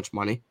way too much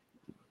money,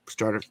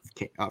 started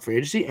free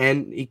agency,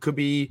 and he could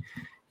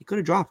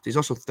have dropped. He's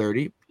also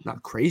 30,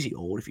 not crazy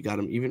old. If you got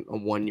him even a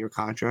 1-year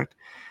contract,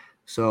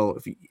 so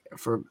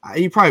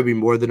he'd probably be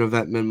more than a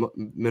vet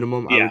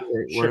minimum. Yeah,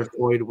 Leonard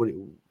Floyd would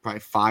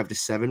probably 5 to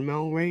 7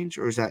 mil range,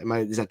 or is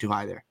that too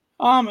high there?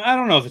 I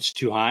don't know if it's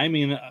too high. I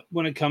mean,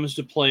 when it comes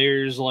to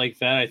players like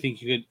that, I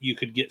think you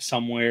could get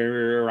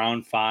somewhere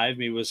around 5,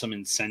 maybe with some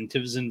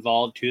incentives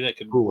involved too. That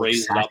could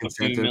raise it up a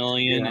few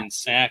million and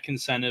sack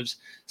incentives,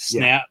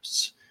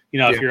 snaps.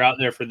 If you're out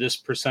there for this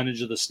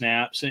percentage of the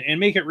snaps and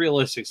make it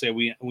realistic. Say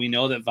we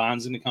know that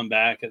Von's going to come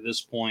back at this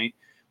point.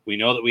 We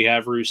know that we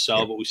have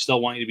Rousseau, but we still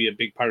want you to be a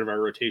big part of our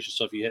rotation.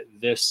 So if you hit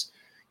this,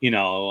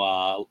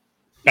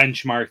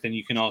 benchmark, then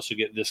you can also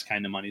get this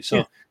kind of money.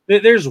 So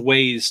there's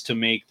ways to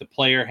make the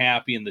player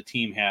happy and the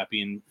team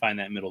happy and find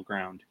that middle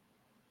ground.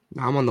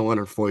 I'm on the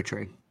Leonard Floyd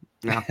train.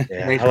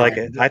 I like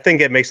it. I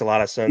think it makes a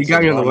lot of sense. You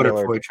got me on the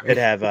Leonard Floyd train.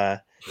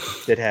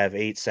 Did have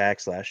 8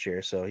 sacks last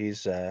year, so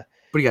he's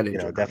but he got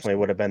injured, definitely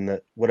would have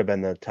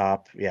been the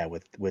top,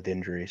 with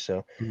injury.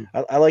 So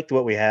I liked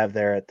what we have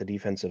there at the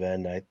defensive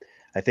end.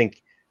 I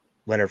think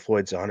Leonard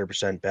Floyd's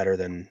 100% better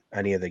than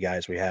any of the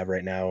guys we have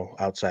right now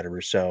outside of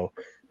Rousseau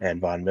and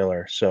Von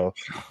Miller. So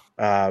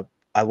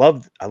I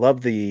love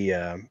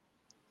the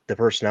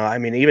personnel. I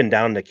mean, even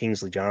down to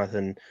Kingsley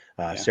Jonathan,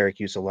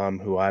 Syracuse alum,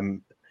 who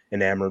I'm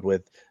enamored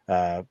with.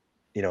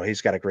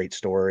 He's got a great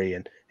story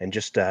and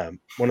just one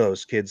of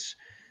those kids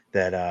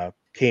that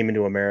came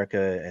into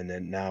America and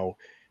then now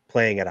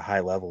playing at a high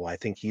level. I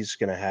think he's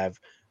going to have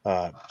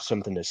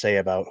something to say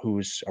about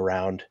who's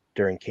around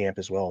during camp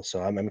as well.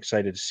 So I'm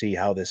excited to see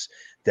how this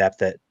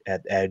depth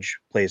at edge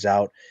plays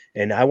out.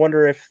 And I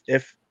wonder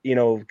if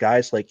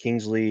guys like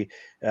Kingsley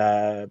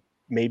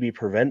maybe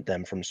prevent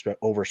them from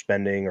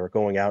overspending or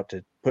going out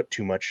to put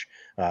too much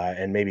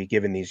and maybe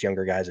giving these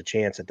younger guys a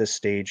chance at this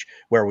stage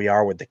where we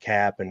are with the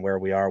cap and where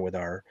we are with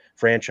our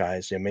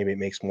franchise. And maybe it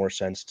makes more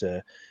sense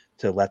to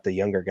let the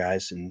younger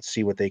guys and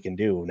see what they can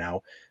do. Now,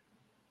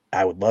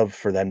 I would love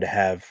for them to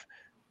have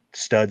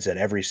studs at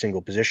every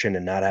single position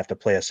and not have to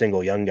play a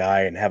single young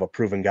guy and have a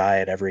proven guy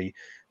at every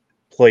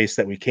place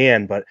that we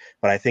can. But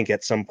I think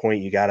at some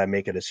point you got to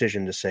make a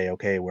decision to say,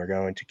 okay, we're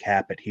going to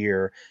cap it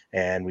here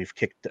and we've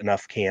kicked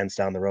enough cans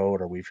down the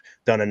road or we've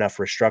done enough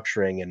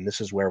restructuring and this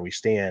is where we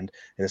stand.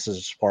 And this is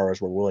as far as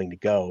we're willing to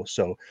go.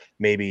 So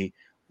maybe,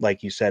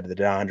 like you said, the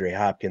DeAndre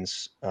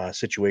Hopkins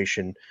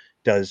situation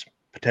does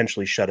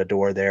potentially shut a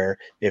door there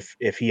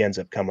if he ends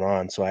up coming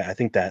on. So I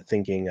think that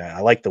thinking, I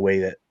like the way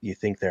that you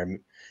think there,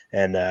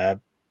 and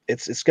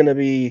it's going to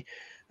be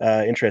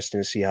interesting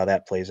to see how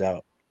that plays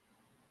out.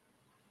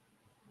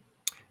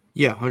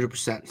 Yeah,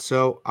 100%.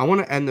 So I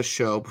want to end the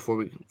show before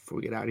we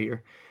get out of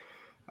here.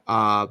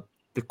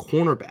 The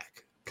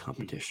cornerback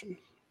competition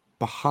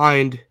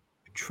behind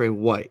Trey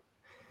White.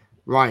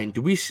 Ryan,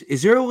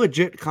 is there a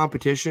legit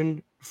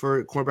competition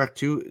for cornerback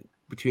 2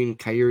 between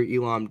Kyrie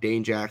Elam,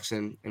 Dane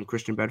Jackson, and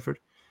Christian Bedford?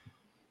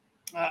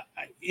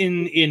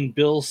 In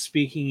Bill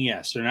speaking,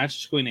 yes. They're not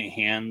just going to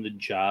hand the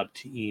job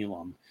to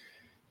Elam.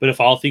 But if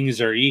all things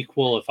are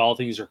equal, if all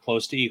things are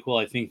close to equal,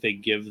 I think they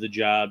give the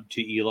job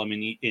to Elam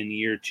in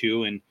year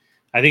 2. And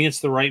I think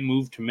it's the right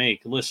move to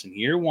make. Listen,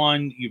 year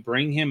 1, you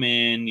bring him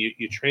in,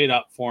 you trade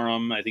up for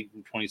him, I think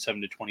from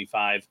 27 to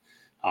 25,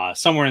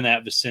 somewhere in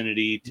that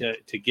vicinity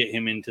to get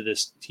him into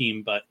this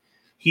team. But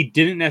he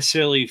didn't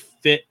necessarily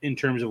fit in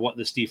terms of what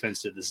this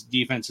defense did. This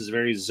defense is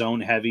very zone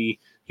heavy.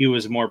 He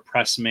was more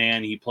press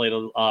man. He played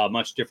a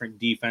much different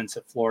defense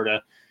at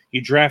Florida.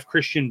 You draft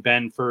Christian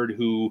Benford,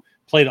 who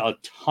played a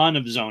ton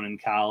of zone in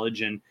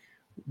college, and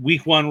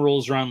week 1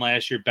 rolls around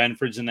last year.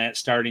 Benford's in that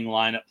starting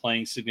lineup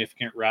playing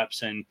significant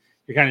reps, and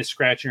you're kind of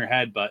scratching your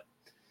head, but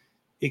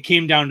it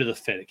came down to the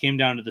fit. It came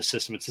down to the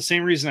system. It's the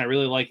same reason I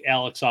really like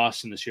Alex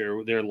Austin this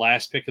year. Their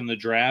last pick in the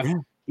draft,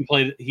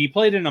 he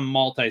played in a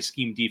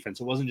multi-scheme defense.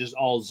 It wasn't just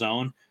all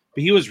zone,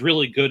 but he was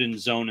really good in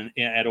zone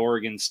at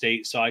Oregon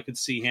State, so I could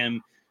see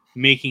him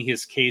making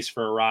his case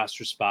for a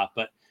roster spot,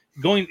 but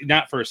going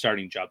not for a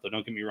starting job, though.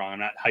 Don't get me wrong. I'm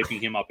not hyping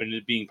him up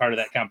into being part of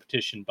that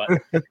competition. But,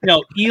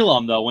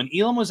 Elam, though, when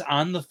Elam was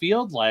on the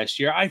field last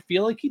year, I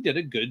feel like he did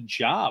a good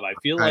job. I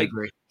feel like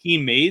he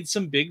made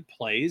some big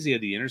plays. He had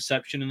the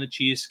interception in the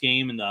Chiefs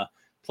game and the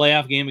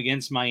playoff game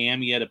against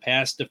Miami. He had a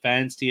pass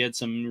defense. He had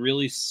some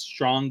really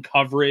strong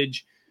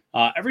coverage.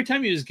 Every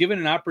time he was given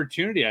an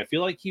opportunity, I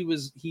feel like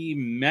he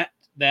met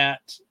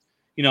that,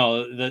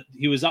 that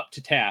he was up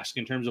to task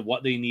in terms of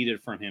what they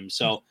needed from him.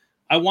 So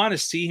I want to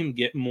see him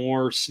get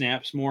more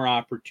snaps, more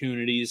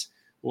opportunities.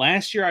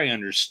 Last year, I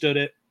understood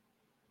it.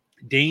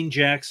 Dane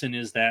Jackson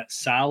is that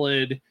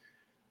solid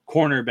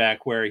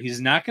cornerback where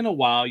he's not going to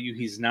wow you.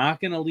 He's not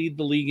going to lead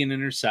the league in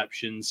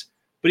interceptions,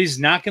 but he's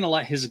not going to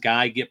let his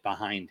guy get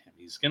behind him.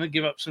 He's going to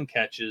give up some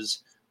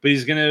catches, but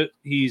he's going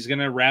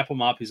to wrap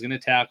him up. He's going to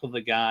tackle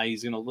the guy.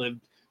 He's going to live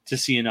to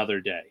see another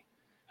day.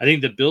 I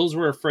think the Bills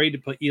were afraid to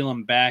put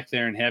Elam back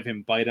there and have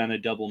him bite on a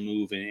double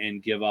move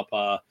and give up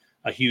a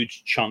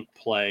huge chunk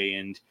play.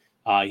 And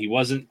he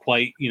wasn't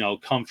quite,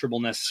 comfortable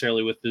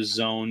necessarily with the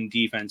zone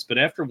defense. But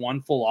after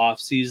one full off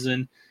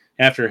season,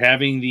 after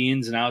having the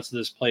ins and outs of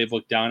this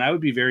playbook down, I would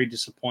be very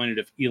disappointed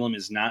if Elam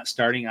is not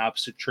starting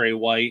opposite Trey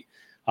White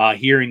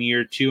here in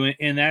year 2.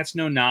 And that's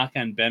no knock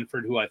on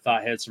Benford, who I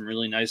thought had some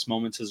really nice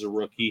moments as a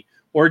rookie,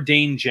 or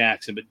Dane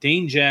Jackson. But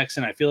Dane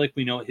Jackson, I feel like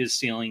we know what his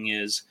ceiling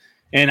is.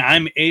 And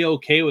I'm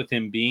A-okay with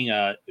him being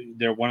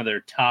they're one of their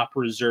top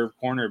reserve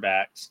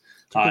cornerbacks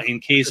in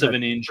case of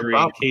an injury,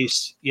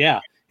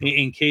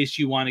 in case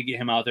you want to get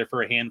him out there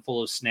for a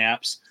handful of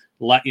snaps,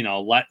 let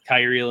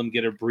Kaiir Elam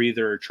get a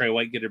breather or Trey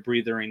White get a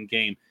breather in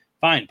game.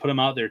 Fine, put him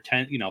out there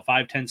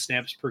 5-10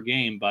 snaps per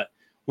game. But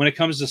when it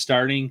comes to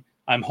starting,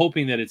 I'm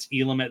hoping that it's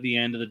Elam at the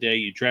end of the day.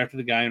 You drafted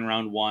the guy in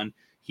round 1.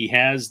 He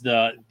has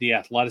the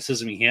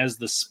athleticism. He has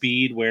the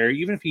speed where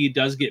even if he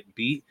does get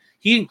beat,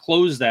 he can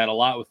close that a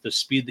lot with the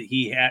speed that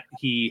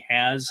he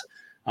has.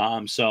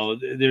 So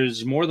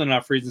there's more than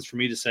enough reasons for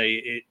me to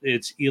say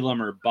it's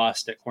Elam or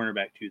bust at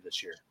cornerback 2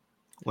 this year.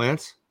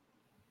 Lance?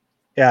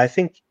 Yeah, I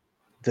think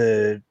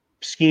the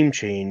scheme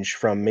change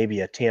from maybe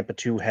a Tampa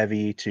 2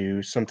 heavy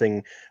to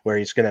something where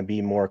he's going to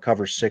be more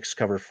cover 6,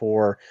 cover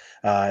 4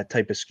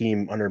 type of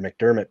scheme under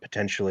McDermott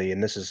potentially.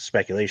 And this is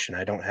speculation.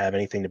 I don't have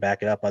anything to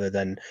back it up other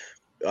than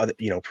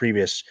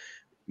previous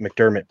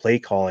McDermott play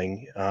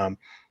calling.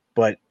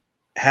 But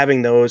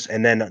having those,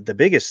 and then the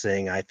biggest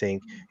thing I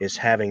think is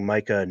having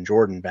Micah and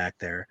Jordan back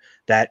there.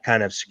 That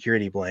kind of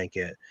security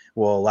blanket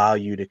will allow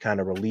you to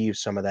kind of relieve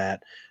some of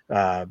that.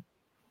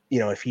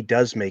 If he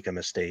does make a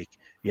mistake,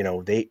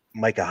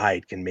 Micah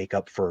Hyde can make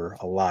up for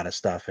a lot of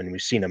stuff. And we've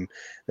seen him.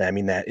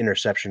 That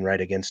interception right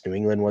against New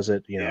England, was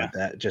it?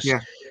 That just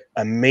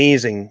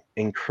amazing,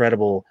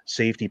 incredible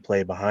safety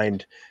play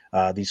behind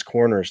these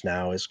corners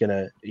now is going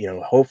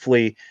to,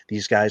 hopefully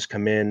these guys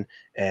come in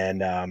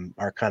and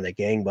are kind of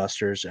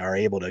gangbusters, are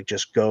able to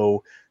just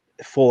go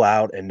full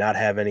out and not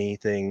have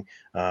anything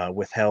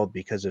withheld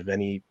because of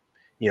any,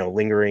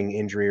 lingering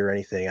injury or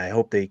anything. I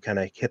hope they kind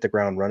of hit the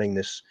ground running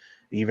this,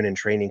 even in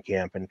training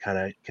camp, and kind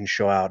of can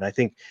show out. And I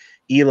think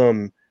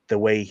Elam, the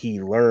way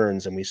he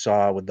learns, and we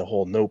saw with the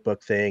whole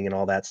notebook thing and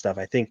all that stuff,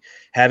 I think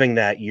having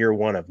that year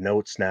 1 of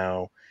notes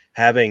now,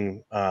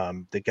 having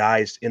the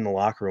guys in the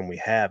locker room we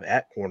have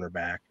at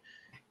cornerback,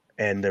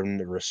 and then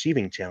the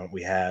receiving talent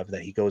we have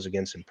that he goes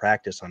against in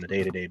practice on a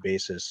day-to-day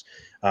basis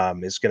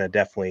is going to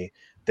definitely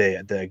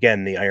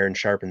the iron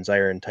sharpens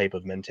iron type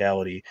of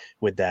mentality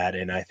with that.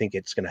 And I think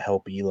it's going to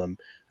help Elam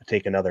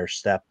take another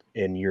step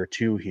in year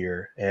 2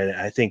 here. And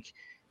I think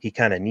he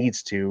kind of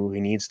needs to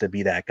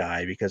be that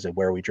guy because of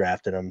where we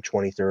drafted him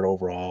 23rd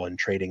overall and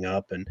trading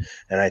up. And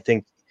I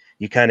think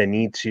you kind of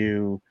need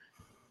to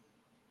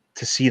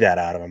see that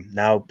out of him.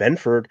 Now,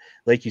 Benford,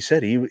 like you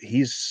said, he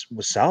was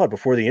solid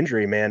before the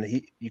injury, man.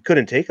 You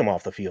couldn't take him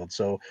off the field.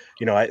 So,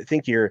 I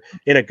think you're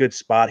in a good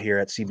spot here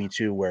at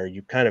CB2 where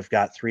you kind of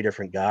got 3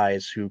 different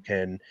guys who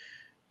can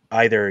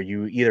either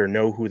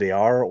know who they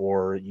are,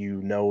 or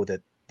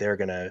that they're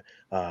going to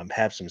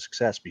have some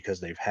success because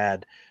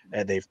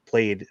they've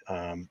played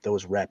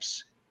those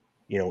reps,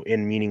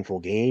 in meaningful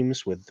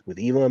games with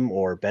Elam,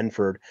 or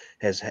Benford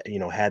has,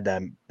 had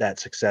that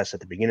success at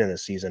the beginning of the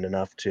season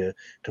enough to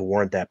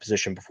warrant that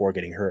position before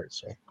getting hurt.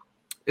 So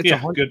it's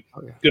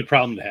good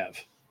problem to have.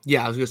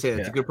 Yeah, I was gonna say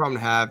it's a good problem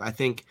to have. I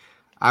think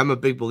I'm a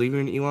big believer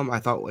in Elam. I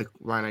thought, like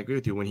Ryan, I agree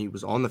with you. When he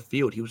was on the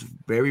field, he was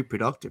very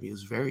productive. He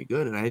was very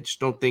good, and I just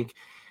don't think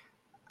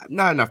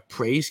not enough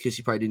praise, because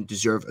he probably didn't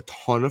deserve a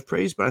ton of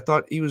praise. But I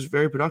thought he was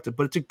very productive.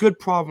 But it's a good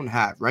problem to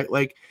have, right?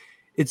 Like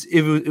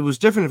it was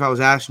different if I was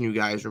asking you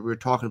guys, or we were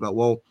talking about,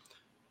 well,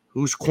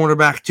 who's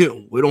cornerback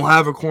 2? We don't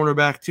have a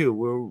cornerback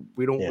 2.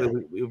 We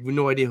have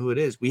no idea who it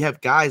is. We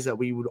have guys that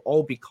we would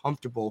all be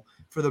comfortable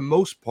for the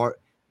most part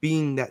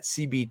being that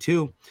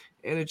CB2,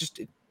 and it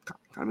kind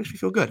of makes me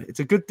feel good. It's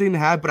a good thing to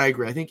have, but I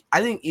agree. I think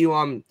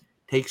Elam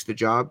takes the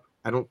job.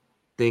 I don't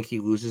think he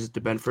loses it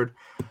to Benford,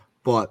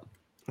 but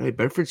hey,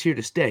 Benford's here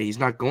to stay. He's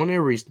not going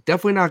anywhere. He's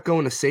definitely not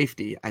going to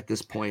safety at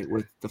this point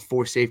with the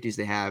 4 safeties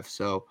they have.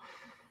 So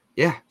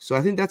yeah, so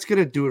I think that's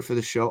going to do it for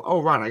the show.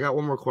 Oh, Ron, I got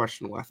one more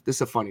question left. This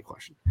is a funny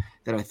question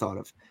that I thought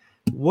of.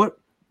 What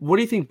do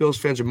you think Bills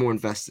fans are more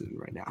invested in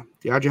right now?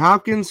 DeAndre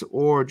Hopkins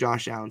or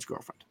Josh Allen's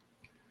girlfriend?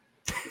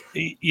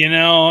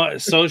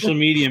 Social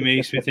media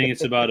makes me think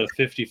it's about a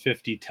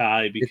 50-50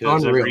 tie,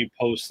 because every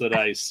post that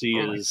I see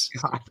is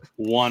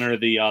one or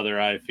the other.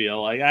 I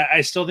feel like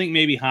I still think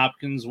maybe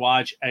Hopkins'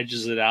 watch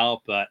edges it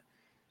out, but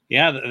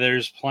yeah,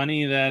 there's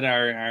plenty that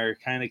are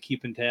kind of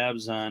keeping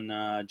tabs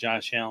on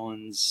Josh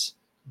Allen's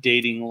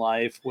dating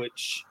life,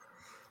 which,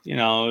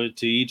 to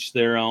each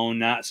their own.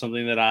 Not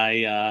something that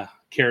I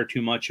care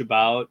too much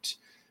about.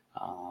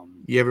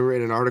 You haven't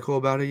written an article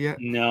about it yet?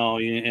 No,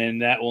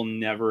 and that will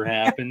never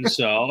happen.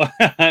 So,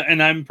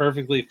 and I'm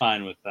perfectly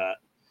fine with that.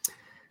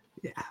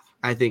 Yeah,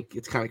 I think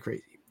it's kind of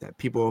crazy that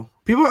people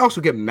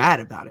also get mad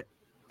about it,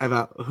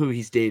 about who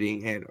he's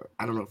dating, and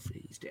I don't know if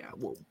he's dating,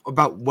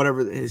 about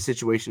whatever his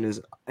situation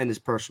is in his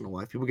personal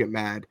life. People get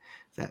mad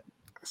that.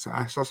 So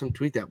I saw some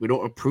tweet that we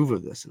don't approve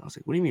of this, and I was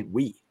like, "What do you mean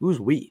we? Who's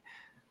we?"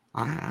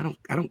 I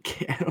don't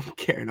care. I don't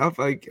care enough.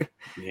 Like,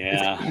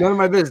 it's none of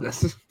my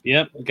business.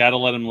 Yep, got to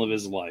let him live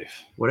his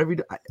life. Whatever he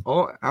do,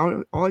 all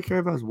I care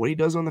about is what he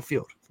does on the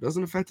field. If it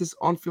doesn't affect his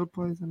on-field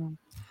plays, then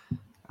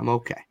I'm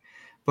okay.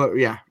 But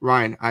yeah,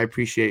 Ryan,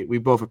 we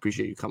both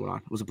appreciate you coming on.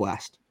 It was a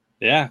blast.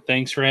 Yeah,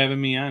 thanks for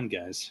having me on,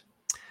 guys.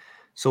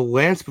 So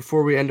Lance,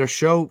 before we end our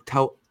show,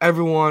 tell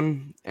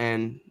everyone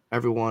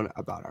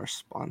about our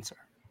sponsor.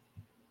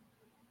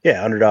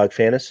 Yeah, Underdog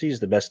Fantasy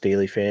is the best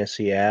daily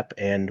fantasy app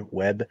and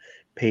web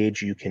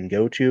page you can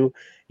go to.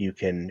 You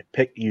can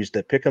use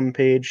the Pick'em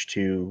page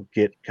to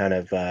get kind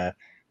of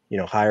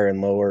higher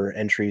and lower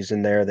entries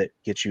in there that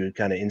get you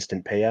kind of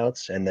instant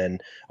payouts, and then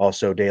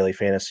also daily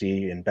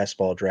fantasy and best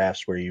ball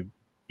drafts where you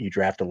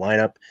draft a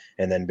lineup,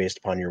 and then based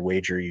upon your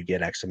wager you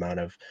get X amount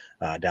of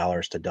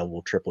dollars to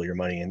double, triple your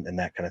money, and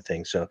that kind of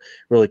thing. So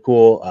really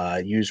cool.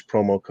 Use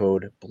promo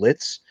code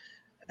BLITZ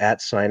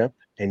at sign up,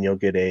 and you'll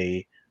get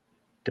a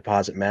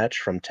deposit match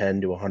from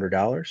 $10 to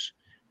 $100,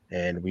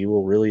 and we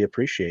will really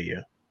appreciate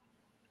you.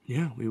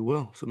 Yeah, we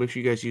will. So make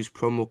sure you guys use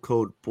promo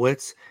code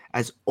BLITZ.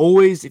 As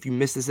always, if you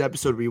missed this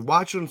episode,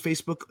 rewatch it on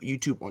Facebook,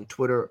 YouTube, on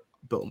Twitter,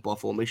 Built in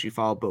Buffalo. Make sure you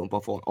follow Built in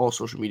Buffalo on all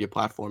social media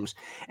platforms.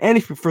 And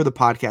if you prefer the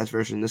podcast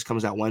version, this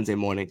comes out Wednesday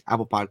morning,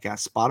 Apple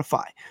Podcasts,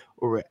 Spotify,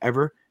 or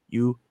wherever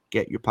you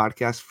get your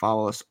podcasts.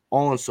 Follow us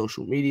all on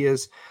social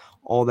medias,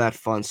 all that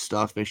fun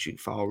stuff. Make sure you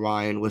follow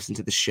Ryan, listen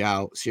to The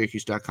Shout,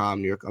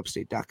 Syracuse.com,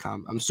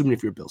 NewYorkUpstate.com. I'm assuming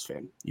if you're a Bills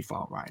fan, you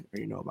follow Ryan or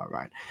you know about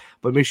Ryan.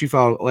 But make sure you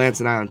follow Lance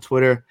and I on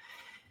Twitter.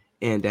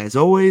 And as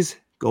always,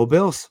 go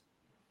Bills.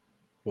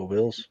 Go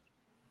Bills.